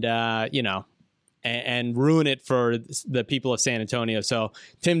and, and ruin it for the people of San Antonio. So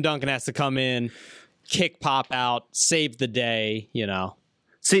Tim Duncan has to come in, kick Pop out, save the day,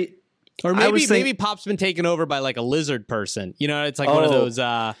 See, or maybe Pop's been taken over by like a lizard person. It's like one of those,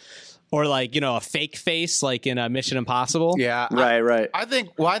 or like, a fake face, like in Mission Impossible. Yeah. Right. I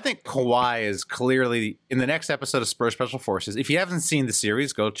think Kawhi is clearly in the next episode of Spurs Special Forces. If you haven't seen the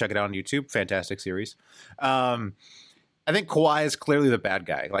series, go check it out on YouTube. Fantastic series. I think Kawhi is clearly the bad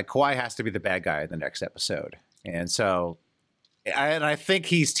guy. Like Kawhi has to be the bad guy in the next episode. And so, I think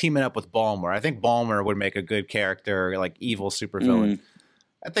he's teaming up with Ballmer. I think Ballmer would make a good character, like evil supervillain.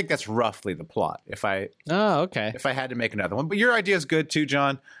 I think that's roughly the plot. If I had to make another one, but your idea is good too,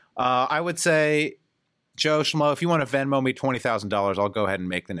 John. I would say, Joe Schmo, if you want to Venmo me $20,000, I'll go ahead and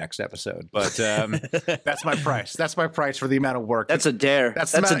make the next episode. But that's my price. That's my price for the amount of work. That's a dare.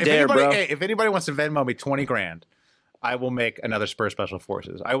 That's a dare, bro. Hey, if anybody wants to Venmo me $20,000, I will make another Spurs Special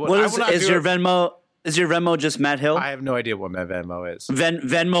Forces. Is your Venmo Is your Venmo just Matt Hill? I have no idea what my Venmo is.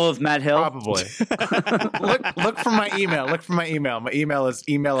 Venmo of Matt Hill? Probably. look for my email. Look for my email. My email is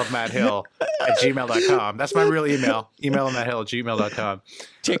emailofmatthill@gmail.com. That's my real email. Emailofmatthill@gmail.com.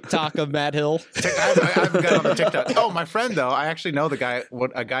 TikTok of Matt Hill. I haven't got on the TikTok. Oh, my friend though. I actually know the guy.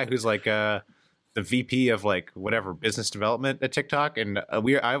 A guy who's like the VP of like whatever business development at TikTok, and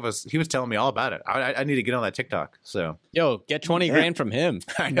he was telling me all about it. I need to get on that TikTok. So get 20 grand from him.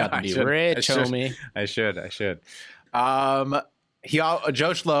 I know. I should. Rich, homie. I should. Joe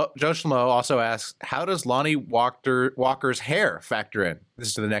Schmo also asks, how does Lonnie Walker's hair factor in? This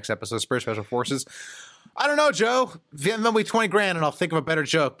is to the next episode of Spurs Special Forces. I don't know, Joe. Venmo me 20 grand and I'll think of a better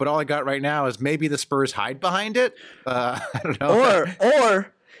joke. But all I got right now is maybe the Spurs hide behind it. I don't know.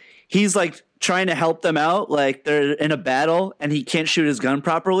 Or he's like trying to help them out. Like they're in a battle and he can't shoot his gun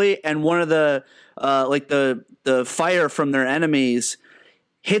properly. And one of the the fire from their enemies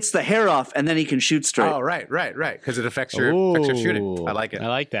hits the hair off and then he can shoot straight. Oh, right. Because it affects your shooting. I like it. I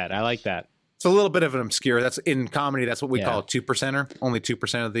like that. It's a little bit of an obscure. That's in comedy. That's what we call a 2%er. Only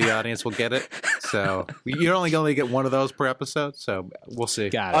 2% of the audience will get it. So you're only going to get one of those per episode. So we'll see.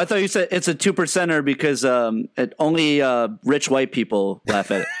 Got it. I thought you said it's a 2%er because only rich white people laugh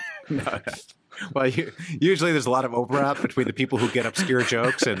at it. No. Well, usually there's a lot of overlap between the people who get obscure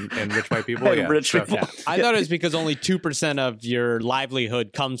jokes and rich white people. Yeah, rich people. Yeah. I thought it was because only 2% of your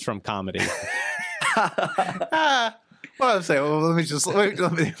livelihood comes from comedy. Well, I'm saying, let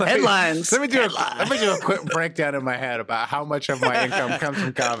me headlines. Let me do a quick breakdown in my head about how much of my income comes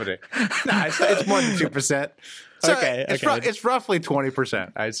from comedy. No, it's more than 2%. So it's roughly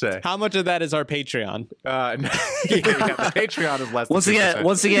 20%, I'd say. How much of that is our Patreon? The Patreon is less than 2%.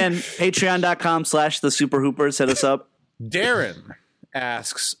 Once again, patreon.com/thesuperhoopers. Hit us up. Darren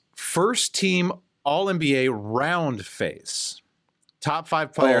asks, first team All-NBA round face. Top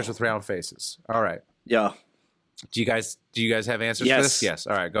 5 players with round faces. All right. Yeah. Do you guys have answers for this? Yes.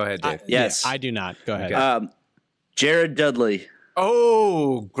 All right, go ahead, Dave. Yes. I do not. Go ahead. Okay. Jared Dudley.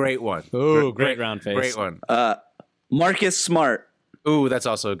 Oh, great one. Oh, great round face. Great one. Marcus Smart. Ooh, that's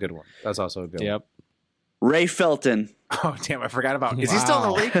also a good one. Yep. Ray Felton. Oh, damn, I forgot about him. Is he still in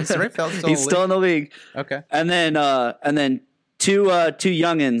the league? Is Ray Felton still in the league? Okay. And then two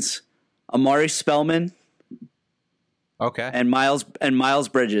youngins, Amari Spellman. Okay. And Miles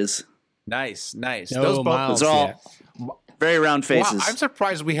Bridges. Nice. Those are all very round faces. Wow, I'm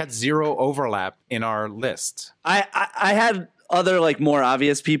surprised we had 0 overlap in our list. I had other like more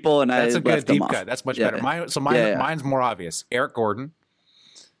obvious people, and that's a good deep cut. That's much better. Mine's more obvious. Eric Gordon.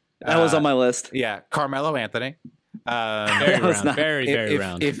 That was on my list. Yeah, Carmelo Anthony. Very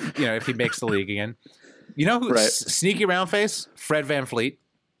round. If he makes the league again, who's sneaky round face? Fred VanVleet.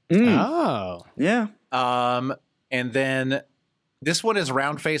 Oh, yeah. And then this one is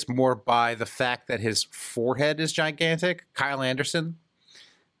round face more by the fact that his forehead is gigantic. Kyle Anderson.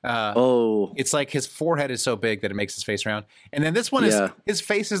 It's like his forehead is so big that it makes his face round. And then this one is his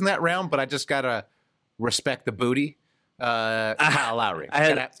face isn't that round, but I just gotta respect the booty. Kyle Lowry.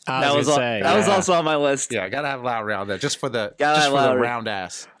 That was also on my list. Yeah, I gotta have Lowry on there just for the round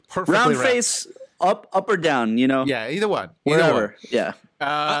ass. Perfectly round face, up or down. Yeah, either one. Wherever. Yeah.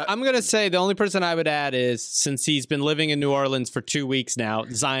 I'm going to say the only person I would add is, since he's been living in New Orleans for 2 weeks now,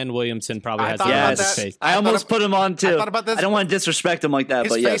 Zion Williamson probably has the face. I almost put him on, too. I thought about this. I don't want to disrespect him like that,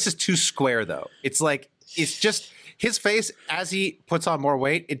 his face is too square, though. It's just his face, as he puts on more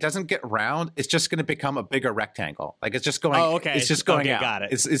weight, it doesn't get round. It's just going to become a bigger rectangle. Like, it's just going It's just going out. Got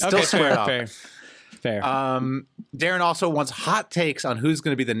it. It's still squared off. Fair. Darren also wants hot takes on who's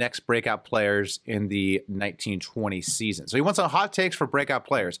going to be the next breakout players in the 1920 season. So he wants some hot takes for breakout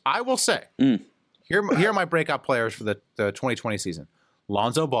players. I will say, here are my breakout players for the 2020 season: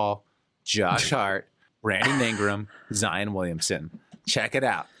 Lonzo Ball, Josh Hart, Brandon Ingram, Zion Williamson. Check it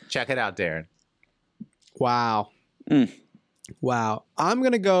out, Darren. Wow. Wow. I'm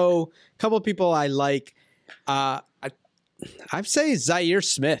going to go a couple of people I like. I'd say Zaire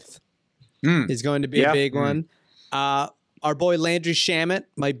Smith. Is going to be a big one. Our boy Landry Shamet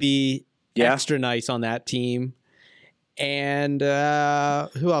might be extra nice on that team. And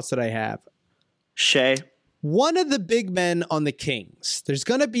who else did I have? Shea. One of the big men on the Kings. There's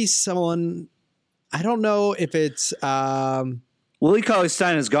going to be someone. I don't know if it's. Willie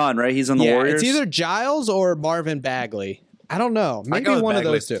Cauley-Stein is gone, right? He's on the Warriors. It's either Giles or Marvin Bagley. I don't know. Maybe one of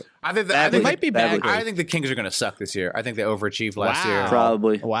those two. I think it might be Bagley. I think the Kings are going to suck this year. I think they overachieved last year.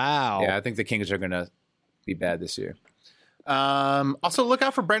 Probably. Wow. Yeah, I think the Kings are going to be bad this year. Also, look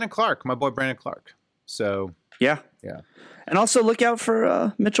out for Brandon Clark, my boy Brandon Clark. So yeah. And also look out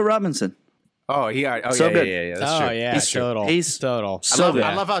for Mitchell Robinson. Oh, yeah. Oh, so yeah, good. Yeah. That's true. Yeah, He's total. He's total. So good.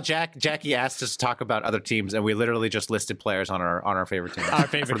 I love how Jackie asked us to talk about other teams, and we literally just listed players on our favorite teams. Our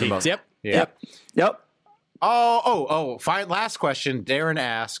favorite teams. Yep. Yep. Oh. Fine. Last question. Darren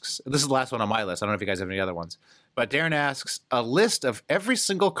asks. This is the last one on my list. I don't know if you guys have any other ones, but Darren asks a list of every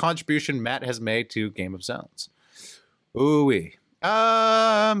single contribution Matt has made to Game of Zones. Ooh-wee.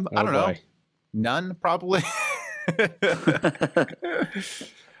 I don't know. None, probably.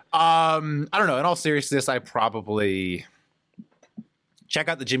 I don't know. In all seriousness, I probably check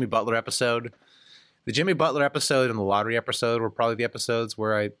out the Jimmy Butler episode. The Jimmy Butler episode and the lottery episode were probably the episodes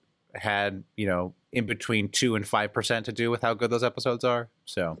where I had, in between 2 and 5% to do with how good those episodes are.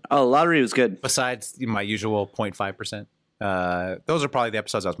 So, lottery was good. Besides my usual 0.5%. Those are probably the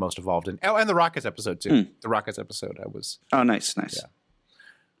episodes I was most involved in. Oh, and the Rockets episode too. The Rockets episode I was. Oh, nice. Yeah.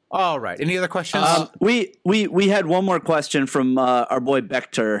 All right. Any other questions? We had one more question from our boy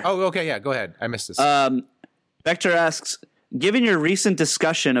Bector. Oh, okay. Yeah, go ahead. I missed this. Bector asks, given your recent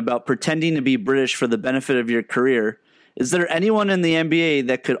discussion about pretending to be British for the benefit of your career, is there anyone in the NBA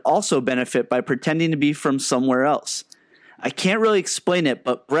that could also benefit by pretending to be from somewhere else? I can't really explain it,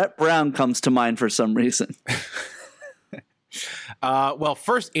 but Brett Brown comes to mind for some reason. Well,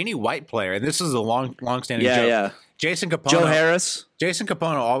 first, any white player, and this is a long-standing joke. Yeah. Jason Capono. Joe Harris. Jason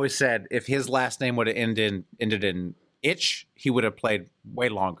Capono always said if his last name would have ended in itch, he would have played way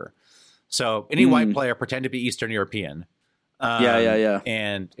longer. So any white player, pretend to be Eastern European. Yeah.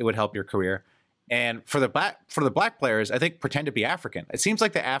 And it would help your career. And for the black players, I think pretend to be African. It seems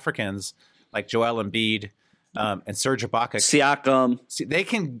like the Africans, like Joel Embiid and Serge Ibaka,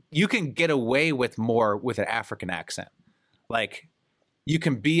 Siakam, you can get away with more with an African accent. Like, you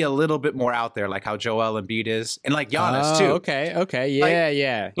can be a little bit more out there, like how Joel Embiid is, and like Giannis too. Okay,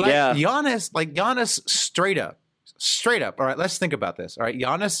 yeah. Giannis, straight up. All right, let's think about this. All right,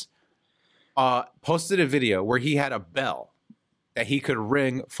 Giannis posted a video where he had a bell that he could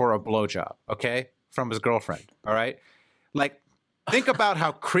ring for a blowjob. Okay, from his girlfriend. All right, like think about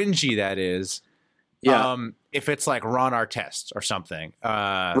how cringy that is. Yeah. If it's like Ron Artest or something.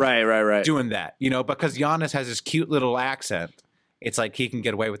 Right. Doing that, because Giannis has this cute little accent. It's like he can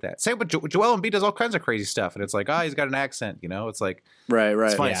get away with that. Same with Joel Embiid does all kinds of crazy stuff, and it's like, he's got an accent. It's like right.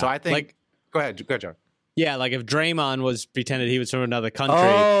 It's funny. Yeah. So I think, go ahead, John. Yeah, like if Draymond was pretended he was from another country.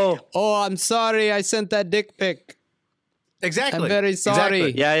 Oh, I'm sorry, I sent that dick pic. Exactly. I'm very sorry.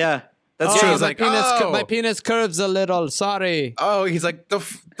 Exactly. Yeah. That's true. He's like, my penis curves a little. Sorry. Oh, he's like the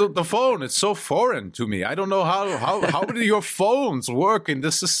phone. It's so foreign to me. I don't know how do your phones work in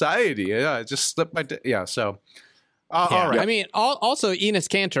this society. Yeah, I just slipped my. Yeah. So. All right. I mean, also Enes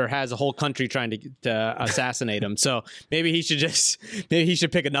Kanter has a whole country trying to assassinate him. So maybe he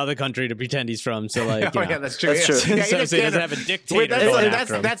should pick another country to pretend he's from. So like, that's true. That's true. So he doesn't have a dictator.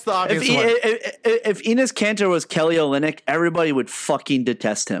 That's the obvious one. If Enes Kanter was Kelly Olynyk, everybody would fucking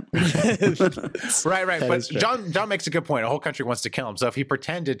detest him. Right. But John makes a good point. A whole country wants to kill him. So if he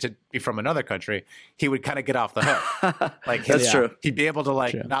pretended to be from another country, he would kind of get off the hook. Like that's true. He'd be able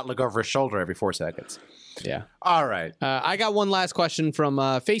to not look over his shoulder every 4 seconds. Yeah. All right. I got one last question from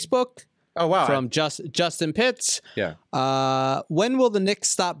Facebook. Oh, wow. From Justin Pitts. Yeah. When will the Knicks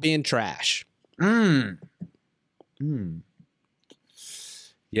stop being trash? Yeah.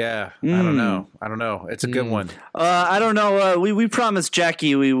 I don't know. It's a good one. I don't know. We promised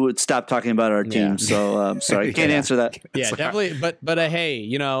Jackie we would stop talking about our team. So sorry, can't answer that. Yeah, definitely. But hey,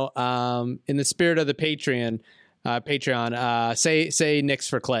 in the spirit of the Patreon, say Knicks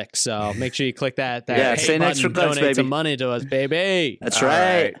for clicks. So make sure you click that. Yeah, say Knicks for clicks, donate baby. some money to us, baby. That's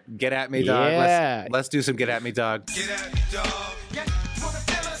right. Right. Get at me, dog. Yeah. Let's do some get at me, dog. Get at me, dog. Get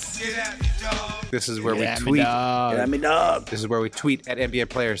at me, dog. This is where we Get at me, tweet. dog. Get at me, dog. This is where we tweet at NBA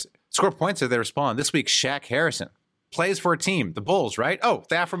players. Score points if they respond. This week, Shaq Harrison plays for a team, the Bulls, right? Oh,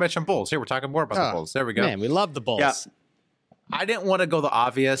 the aforementioned Bulls. Here, we're talking more about the Bulls. There we go. Man, we love the Bulls. Yeah. I didn't want to go the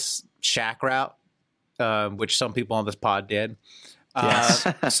obvious Shaq route, which some people on this pod did. Yes.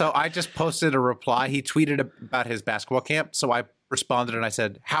 So I just posted a reply. He tweeted about his basketball camp. So I responded and I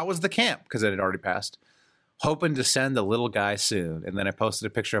said, how was the camp? Because it had already passed. Hoping to send the little guy soon. And then I posted a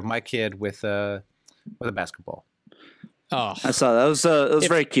picture of my kid with a basketball. Oh, I saw that. It was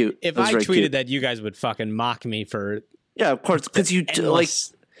very cute. If I tweeted that, you guys would fucking mock me for of course, because you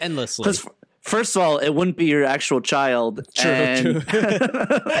endlessly. Because first of all, it wouldn't be your actual child. True.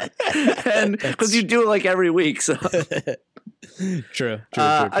 And because you do it like every week. So True.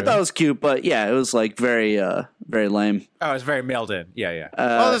 I thought it was cute, but yeah, it was like very lame. Oh, it's very mailed in. Yeah.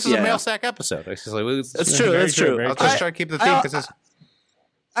 Well, this is a mail sack episode. It's true. That's true. I'll just try to keep the theme because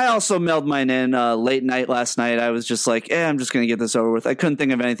I also mailed mine in late night last night. I was just like, I'm just going to get this over with. I couldn't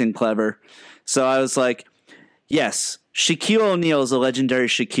think of anything clever. So I was like, yes, Shaquille O'Neal is a legendary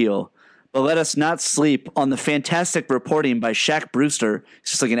Shaquille, but let us not sleep on the fantastic reporting by Shaq Brewster.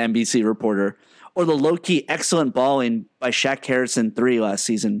 He's just like an NBC reporter. Or the low-key excellent balling by Shaq Harrison 3 last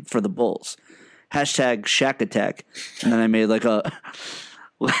season for the Bulls. Hashtag Shaq Attack. And then I made like a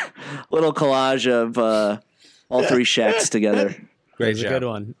little collage of all three Shaqs together. Great job. It was a good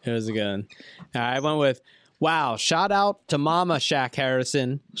one. It was a good one. I went with, wow, shout out to Mama Shaq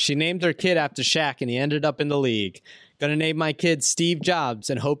Harrison. She named her kid after Shaq, and he ended up in the league. Gonna name my kid Steve Jobs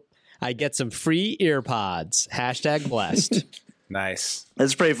and hope I get some free ear pods. Hashtag blessed. Nice.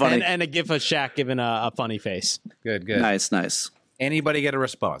 That's pretty funny. And a gif of Shaq giving a funny face. Good. Nice. Anybody get a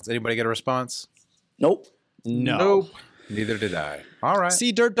response? Nope. No. Neither did I. All right.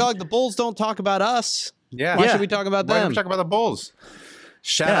 See, Dirt Dog, the Bulls don't talk about us. Yeah. Why should we talk about them? Why don't we talk about the Bulls?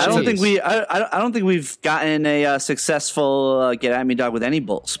 I don't think we've gotten a successful get at me dog with any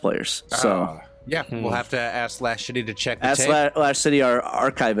Bulls players. So we'll have to ask Last City to check the ask tape. Last City, our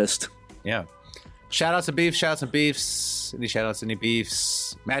archivist. Yeah. Shout outs to Beef. Shout outs to Beefs. Any shout outs to any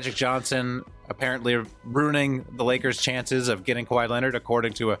Beefs? Magic Johnson apparently ruining the Lakers' chances of getting Kawhi Leonard,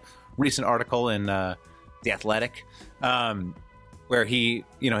 according to a recent article in The Athletic, where he,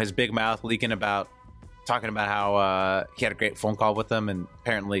 his big mouth talking about how he had a great phone call with them, and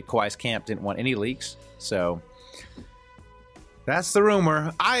apparently Kawhi's camp didn't want any leaks. So that's the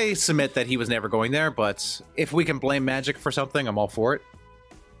rumor. I submit that he was never going there, but if we can blame Magic for something, I'm all for it.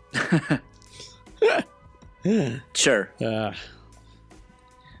 Sure.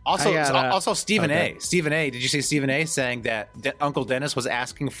 Also, Stephen A. Stephen A. Did you see Stephen A. saying that Uncle Dennis was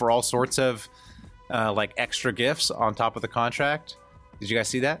asking for all sorts of like extra gifts on top of the contract? Did you guys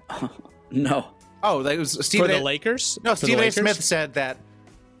see that? No. Oh, it was Stephen for the Lakers. No, Stephen A. Smith said that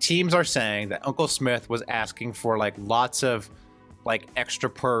teams are saying that Uncle Smith was asking for like lots of like extra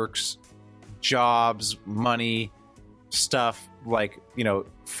perks, jobs, money, stuff like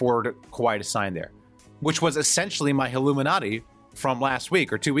for Kawhi to sign there, which was essentially my Illuminati from last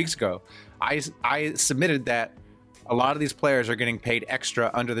week or 2 weeks ago. I submitted that a lot of these players are getting paid extra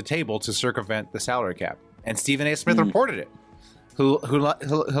under the table to circumvent the salary cap, and Stephen A. Smith reported it.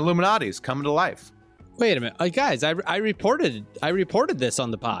 Illuminati's coming to life. Wait a minute, guys! I reported this on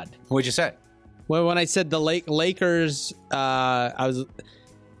the pod. What'd you say? Well, when I said the Lakers,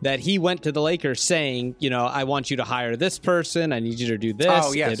 that he went to the Lakers saying, I want you to hire this person. I need you to do this.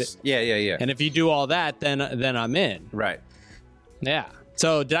 Oh yes, yeah. And if you do all that, then I'm in. Right. Yeah.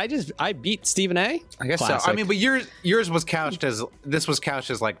 So did I beat Stephen A? I guess Classic. So. I mean, but yours was couched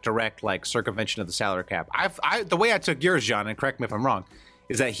as like direct like circumvention of the salary cap. The way I took yours, John, and correct me if I'm wrong,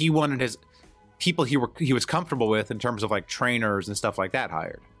 is that he wanted his people he was comfortable with in terms of like trainers and stuff like that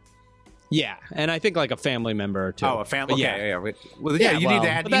hired. Yeah, and I think like a family member or two. Oh, a family. Okay, yeah. Well, yeah. You need to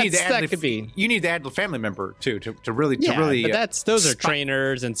add. You need to add the family member too to really. But those are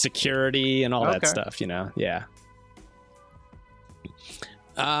trainers and security and all that stuff. Yeah.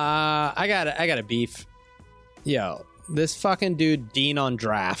 I got a beef. Yo, this fucking dude Dean on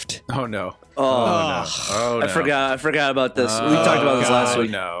draft. Oh no. Oh no. I forgot about this. We talked about this last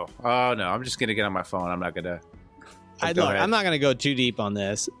week. No. Oh no. I'm just gonna get on my phone. I'm not gonna. I'm not gonna go too deep on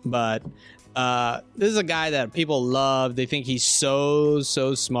this, but this is a guy that people love. They think he's so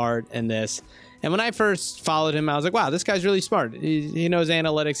smart in this. And when I first followed him, I was like, wow, this guy's really smart. He knows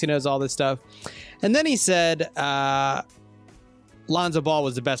analytics. He knows all this stuff. And then he said Lonzo Ball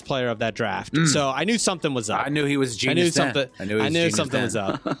was the best player of that draft. So I knew something was up. I knew he was genius. I knew something was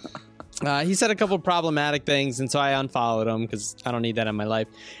up. He said a couple of problematic things, and so I unfollowed him because I don't need that in my life.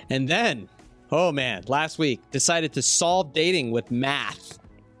 And then, oh man, last week decided to solve dating with math.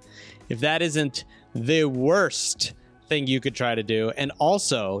 If that isn't the worst thing you could try to do, and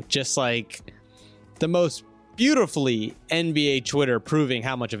also just like the most beautifully NBA Twitter proving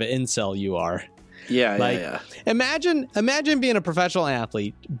how much of an incel you are. Yeah. Imagine being a professional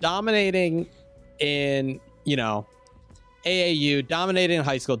athlete, dominating in, AAU, dominating in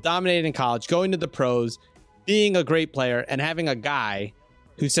high school, dominating in college, going to the pros, being a great player, and having a guy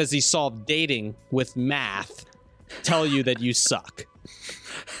who says he solved dating with math tell you that you suck.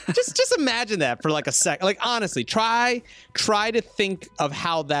 Just imagine that for like a sec. Like, honestly, try to think of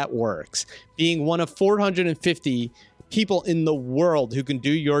how that works. Being one of 450 people in the world who can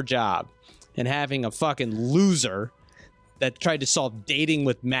do your job, and having a fucking loser that tried to solve dating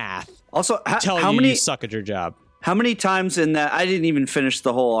with math also you suck at your job. How many times in that, I didn't even finish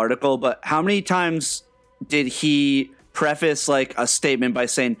the whole article, but how many times did he preface like a statement by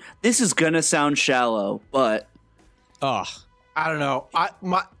saying, this is going to sound shallow, but... Oh, I don't know.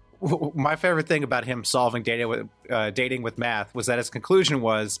 My favorite thing about him solving dating with math was that his conclusion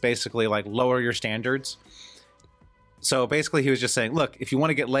was basically like lower your standards. So basically, he was just saying, "Look, if you want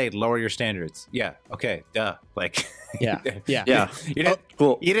to get laid, lower your standards." Yeah, okay, duh. Like, yeah.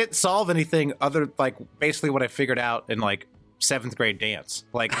 You didn't solve anything other like basically what I figured out in like 7th grade dance.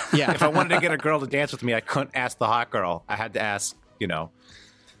 Like, if I wanted to get a girl to dance with me, I couldn't ask the hot girl. I had to ask,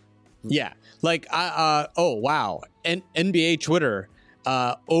 Yeah, like oh wow, NBA Twitter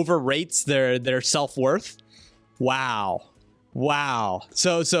overrates their self-worth. Wow.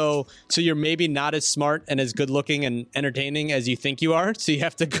 So you're maybe not as smart and as good looking and entertaining as you think you are. So you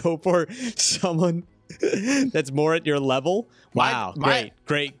have to go for someone that's more at your level. Wow. Great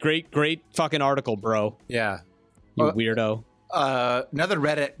fucking article, bro. Yeah. You weirdo. Another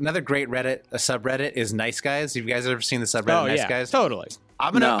great Reddit, a subreddit is Nice Guys. Have you guys ever seen the subreddit Nice Guys? Totally.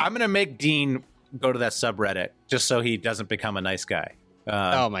 I'm gonna make Dean go to that subreddit just so he doesn't become a nice guy.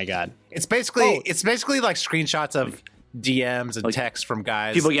 Oh my god. It's basically like screenshots of DMs and texts from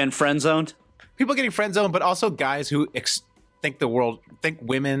guys. People getting friend zoned. People getting friend zoned, but also guys who think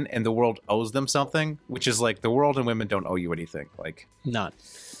women and the world owes them something, which is like the world and women don't owe you anything. Like none.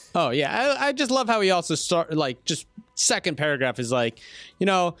 Oh yeah, I just love how he also just second paragraph is like,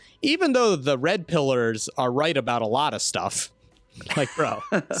 even though the red pillars are right about a lot of stuff, like bro,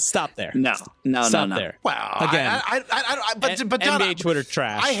 stop there. No. There. Wow. Again, but John, NBA Twitter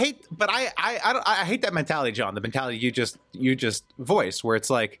trash. I hate that mentality, John. The mentality you just voiced, where it's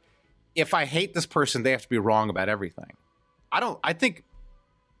like, if I hate this person, they have to be wrong about everything. I think,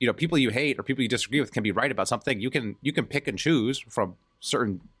 people you hate or people you disagree with can be right about something. You can pick and choose from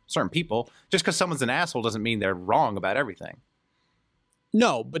certain people. Just because someone's an asshole doesn't mean they're wrong about everything.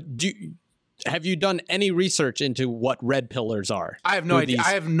 No, but have you done any research into what red pillars are? I have no idea.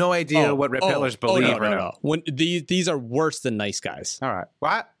 I have no idea what red pillars believe. No. When these are worse than Nice Guys. All right.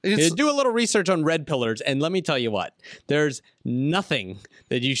 What? Do a little research on red pillars, and let me tell you what. There's nothing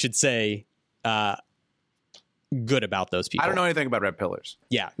that you should say good about those people. I don't know anything about red pillars.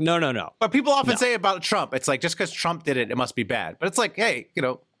 Yeah. No. But people often say about Trump, it's like just because Trump did it, it must be bad. But it's like, hey,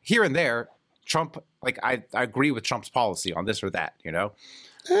 here and there, Trump, like I agree with Trump's policy on this or that,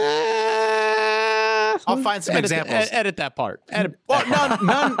 I'll find some examples. Edit that part. None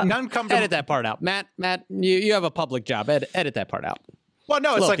come to edit that part out. Matt, you have a public job. Edit that part out. Well,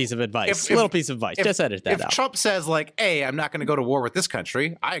 no, it's like piece of advice. Little piece of advice. Just edit that out. If Trump says like, "Hey, I'm not going to go to war with this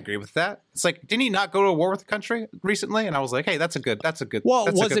country," I agree with that. It's like, didn't he not go to war with the country recently? And I was like, "Hey, that's a good." Well,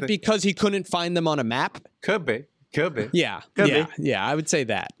 was it because he couldn't find them on a map? Could be. Yeah. Yeah. I would say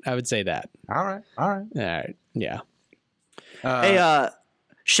that. All right. Yeah. Hey,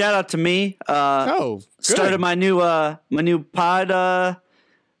 shout out to me. Started my new pod,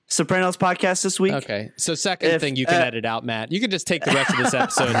 Sopranos podcast this week. Okay. So second thing you can edit out, Matt. You can just take the rest of this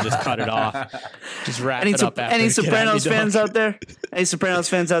episode and just cut it off. Just wrap it up after. Any Sopranos fans out there?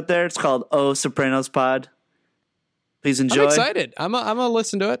 It's called Sopranos Pod. Please enjoy. I'm excited. I'm gonna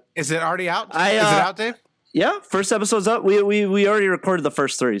listen to it. Is it already out? Is it out, Dave? Yeah, first episode's up. We already recorded the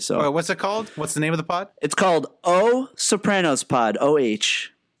first 3. So what's it called? What's the name of the pod? It's called Sopranos Pod.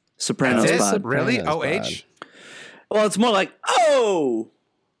 OH. Sopranos Pod. Really? OH? Well, it's more like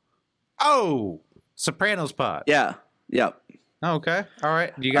Sopranos Pod. Yeah. Yep. Oh, okay. All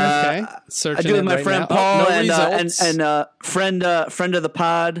right. You guys okay? I do with my friend Paul and friend of the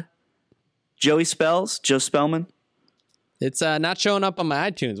pod, Joe Spellman. It's not showing up on my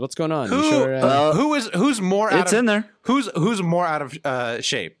iTunes. What's going on? Who's more? It's in there. Who's more out of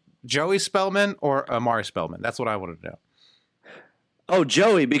shape, Joey Spellman or Amari Spellman? That's what I wanted to know. Oh,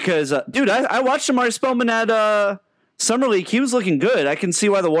 Joey, because dude, I watched Amari Spellman at Summer League. He was looking good. I can see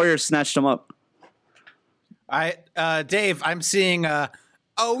why the Warriors snatched him up. Dave, I'm seeing.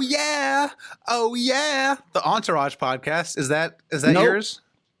 Oh yeah, the Entourage podcast. Is that Nope. yours?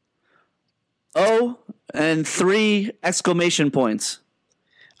 And 3 exclamation points.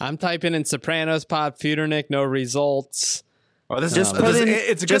 I'm typing in Sopranos Pod Feudernick, no results. Oh, it's a good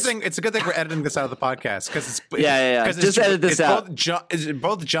thing. It's a good thing we're editing this out of the podcast because it's Just edit this out.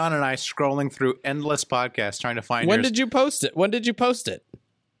 Both John and I scrolling through endless podcasts trying to find. When did you post it?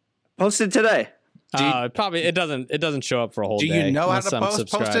 Posted today. It doesn't show up for a whole day. Do you know how to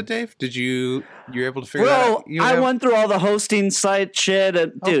post it, Dave? You're able to figure that out? I went through all the hosting site shit.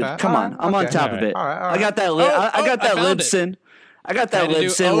 Dude, come on. I'm on top of it. All right. I got that. I got that Libsyn. I got that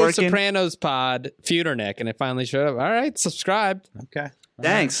Libsyn working. Sopranos Pod Feudernick, and it finally showed up. All right, subscribe. Okay.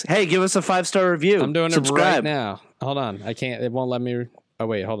 Thanks. Hey, give us a 5-star review. I'm doing it right now. Hold on. I can't. It won't let me. Oh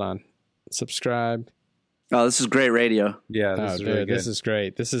wait, hold on. Subscribe. Oh, this is great radio. Yeah, this is really good. This is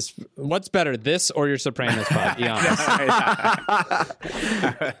great. This is what's better, this or your Sopranos pod? Be honest.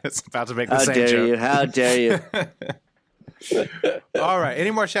 It's about to make the same joke. How dare you? All right.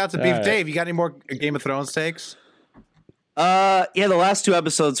 Any more shouts of beef? Right. Dave, you got any more Game of Thrones takes? Yeah, the last 2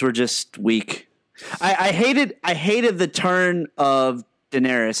 episodes were just weak. I hated the turn of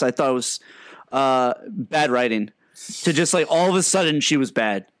Daenerys. I thought it was bad writing. To just like all of a sudden she was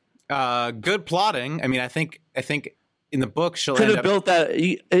bad. Good plotting. I mean, I think in the book she'll could have built that.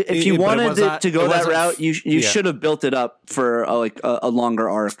 If you wanted to go that route, you should have built it up for a longer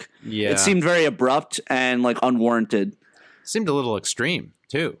arc. Yeah, it seemed very abrupt and like unwarranted. Seemed a little extreme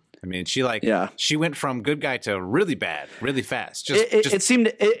too. I mean, she went from good guy to really bad, really fast. It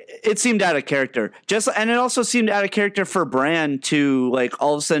seemed out of character. And it also seemed out of character for Bran to like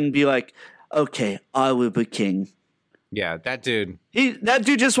all of a sudden be like, okay, I will be king. Yeah, that dude. That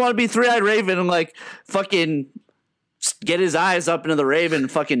dude just wanted to be Three-Eyed Raven and like fucking get his eyes up into the raven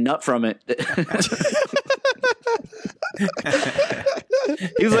and fucking nut from it.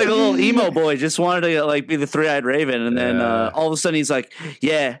 He was like a little emo boy, just wanted to like be the Three-Eyed Raven, and then all of a sudden he's like,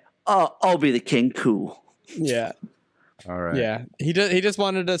 "Yeah, I'll be the king." Cool. Yeah. All right. Yeah. He just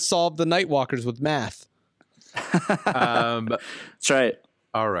wanted to solve the Nightwalkers with math. That's right.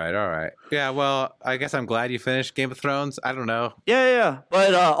 All right. Yeah, well, I guess I'm glad you finished Game of Thrones. I don't know. Yeah.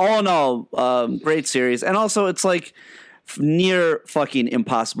 But all in all, great series. And also, it's like near fucking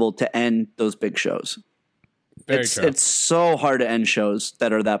impossible to end those big shows. Very true. It's so hard to end shows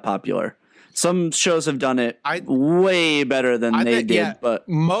that are that popular. Some shows have done it way better than they did. Yeah, but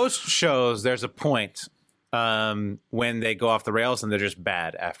most shows, there's a point when they go off the rails and they're just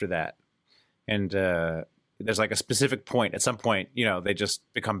bad after that. And there's like a specific point. At some point, they just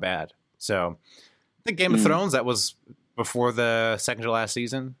become bad. So I think Game of Thrones, that was before the second to last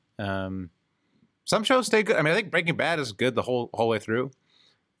season. Some shows stay good. I mean, I think Breaking Bad is good the whole way through.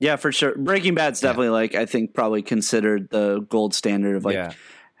 Yeah, for sure. Breaking Bad's definitely like, I think probably considered the gold standard of like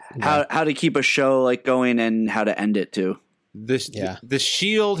how to keep a show like going and how to end it too. The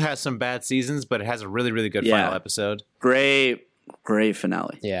Shield has some bad seasons, but it has a really, really good final episode. Great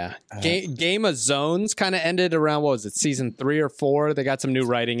finale. Yeah. Game of Zones kind of ended around, what was it, season 3 or 4? They got some new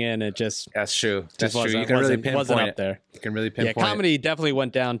writing in. It just That's true. Just That's true. You can really pinpoint wasn't up there. You can really pinpoint comedy definitely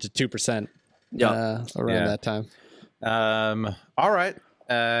went down to 2% around that time. All right.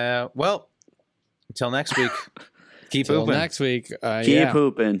 Well, until next week. Keep hooping. Next week. Keep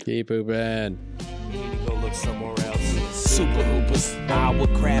hooping. Keep hooping. Go look somewhere else. Super Hoopers.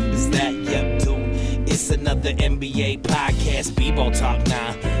 What crap is that? Yep, dude. It's another NBA podcast, B-Ball Talk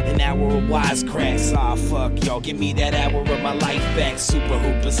now. An hour of wisecracks. Fuck, y'all. Give me that hour of my life back. Super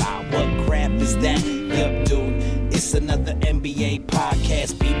Hoopers. What crap is that? Yep, dude. It's another NBA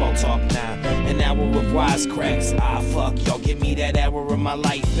podcast, B-Ball Talk now. An hour of wisecracks. Fuck, y'all. Give me that hour of my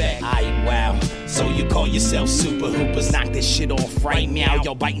life back. Wow. So you call yourself Super Hoopers? Knock this shit off right now.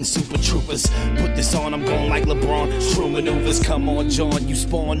 Y'all biting Super Troopers. Put this on, I'm going like LeBron. True maneuvers. Come on, John. You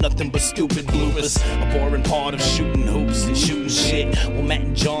spawn nothing but stupid bloopers. A boring part of shooting hoops and shooting shit. Well, Matt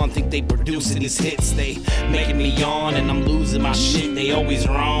and John think they producing these hits. They making me yawn and I'm losing my shit. They always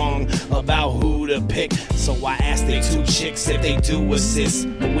wrong about who to pick. So I asked they 2 chicks if they do assist.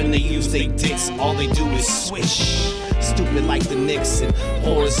 But when they use they dicks, all they do is swish. Stupid like the Knicks and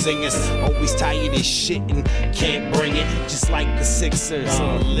horror singers. Always tired as shit and can't bring it. Just like the Sixers,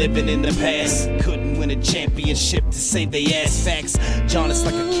 living in the past. Couldn't win a championship to save they ass. Facts. John is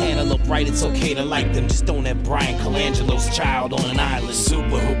like a cantaloupe, right? It's okay to like them. Just don't have Brian Colangelo's child on an island.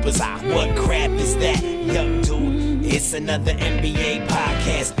 Super Hoopers, what crap is that? Yup, dude. It's another NBA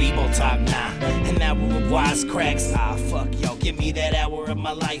podcast, B-Ball Talk now. An hour of wisecracks. Fuck, y'all. Give me that hour of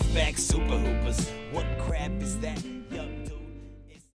my life back. Super Hoopers, what crap is that?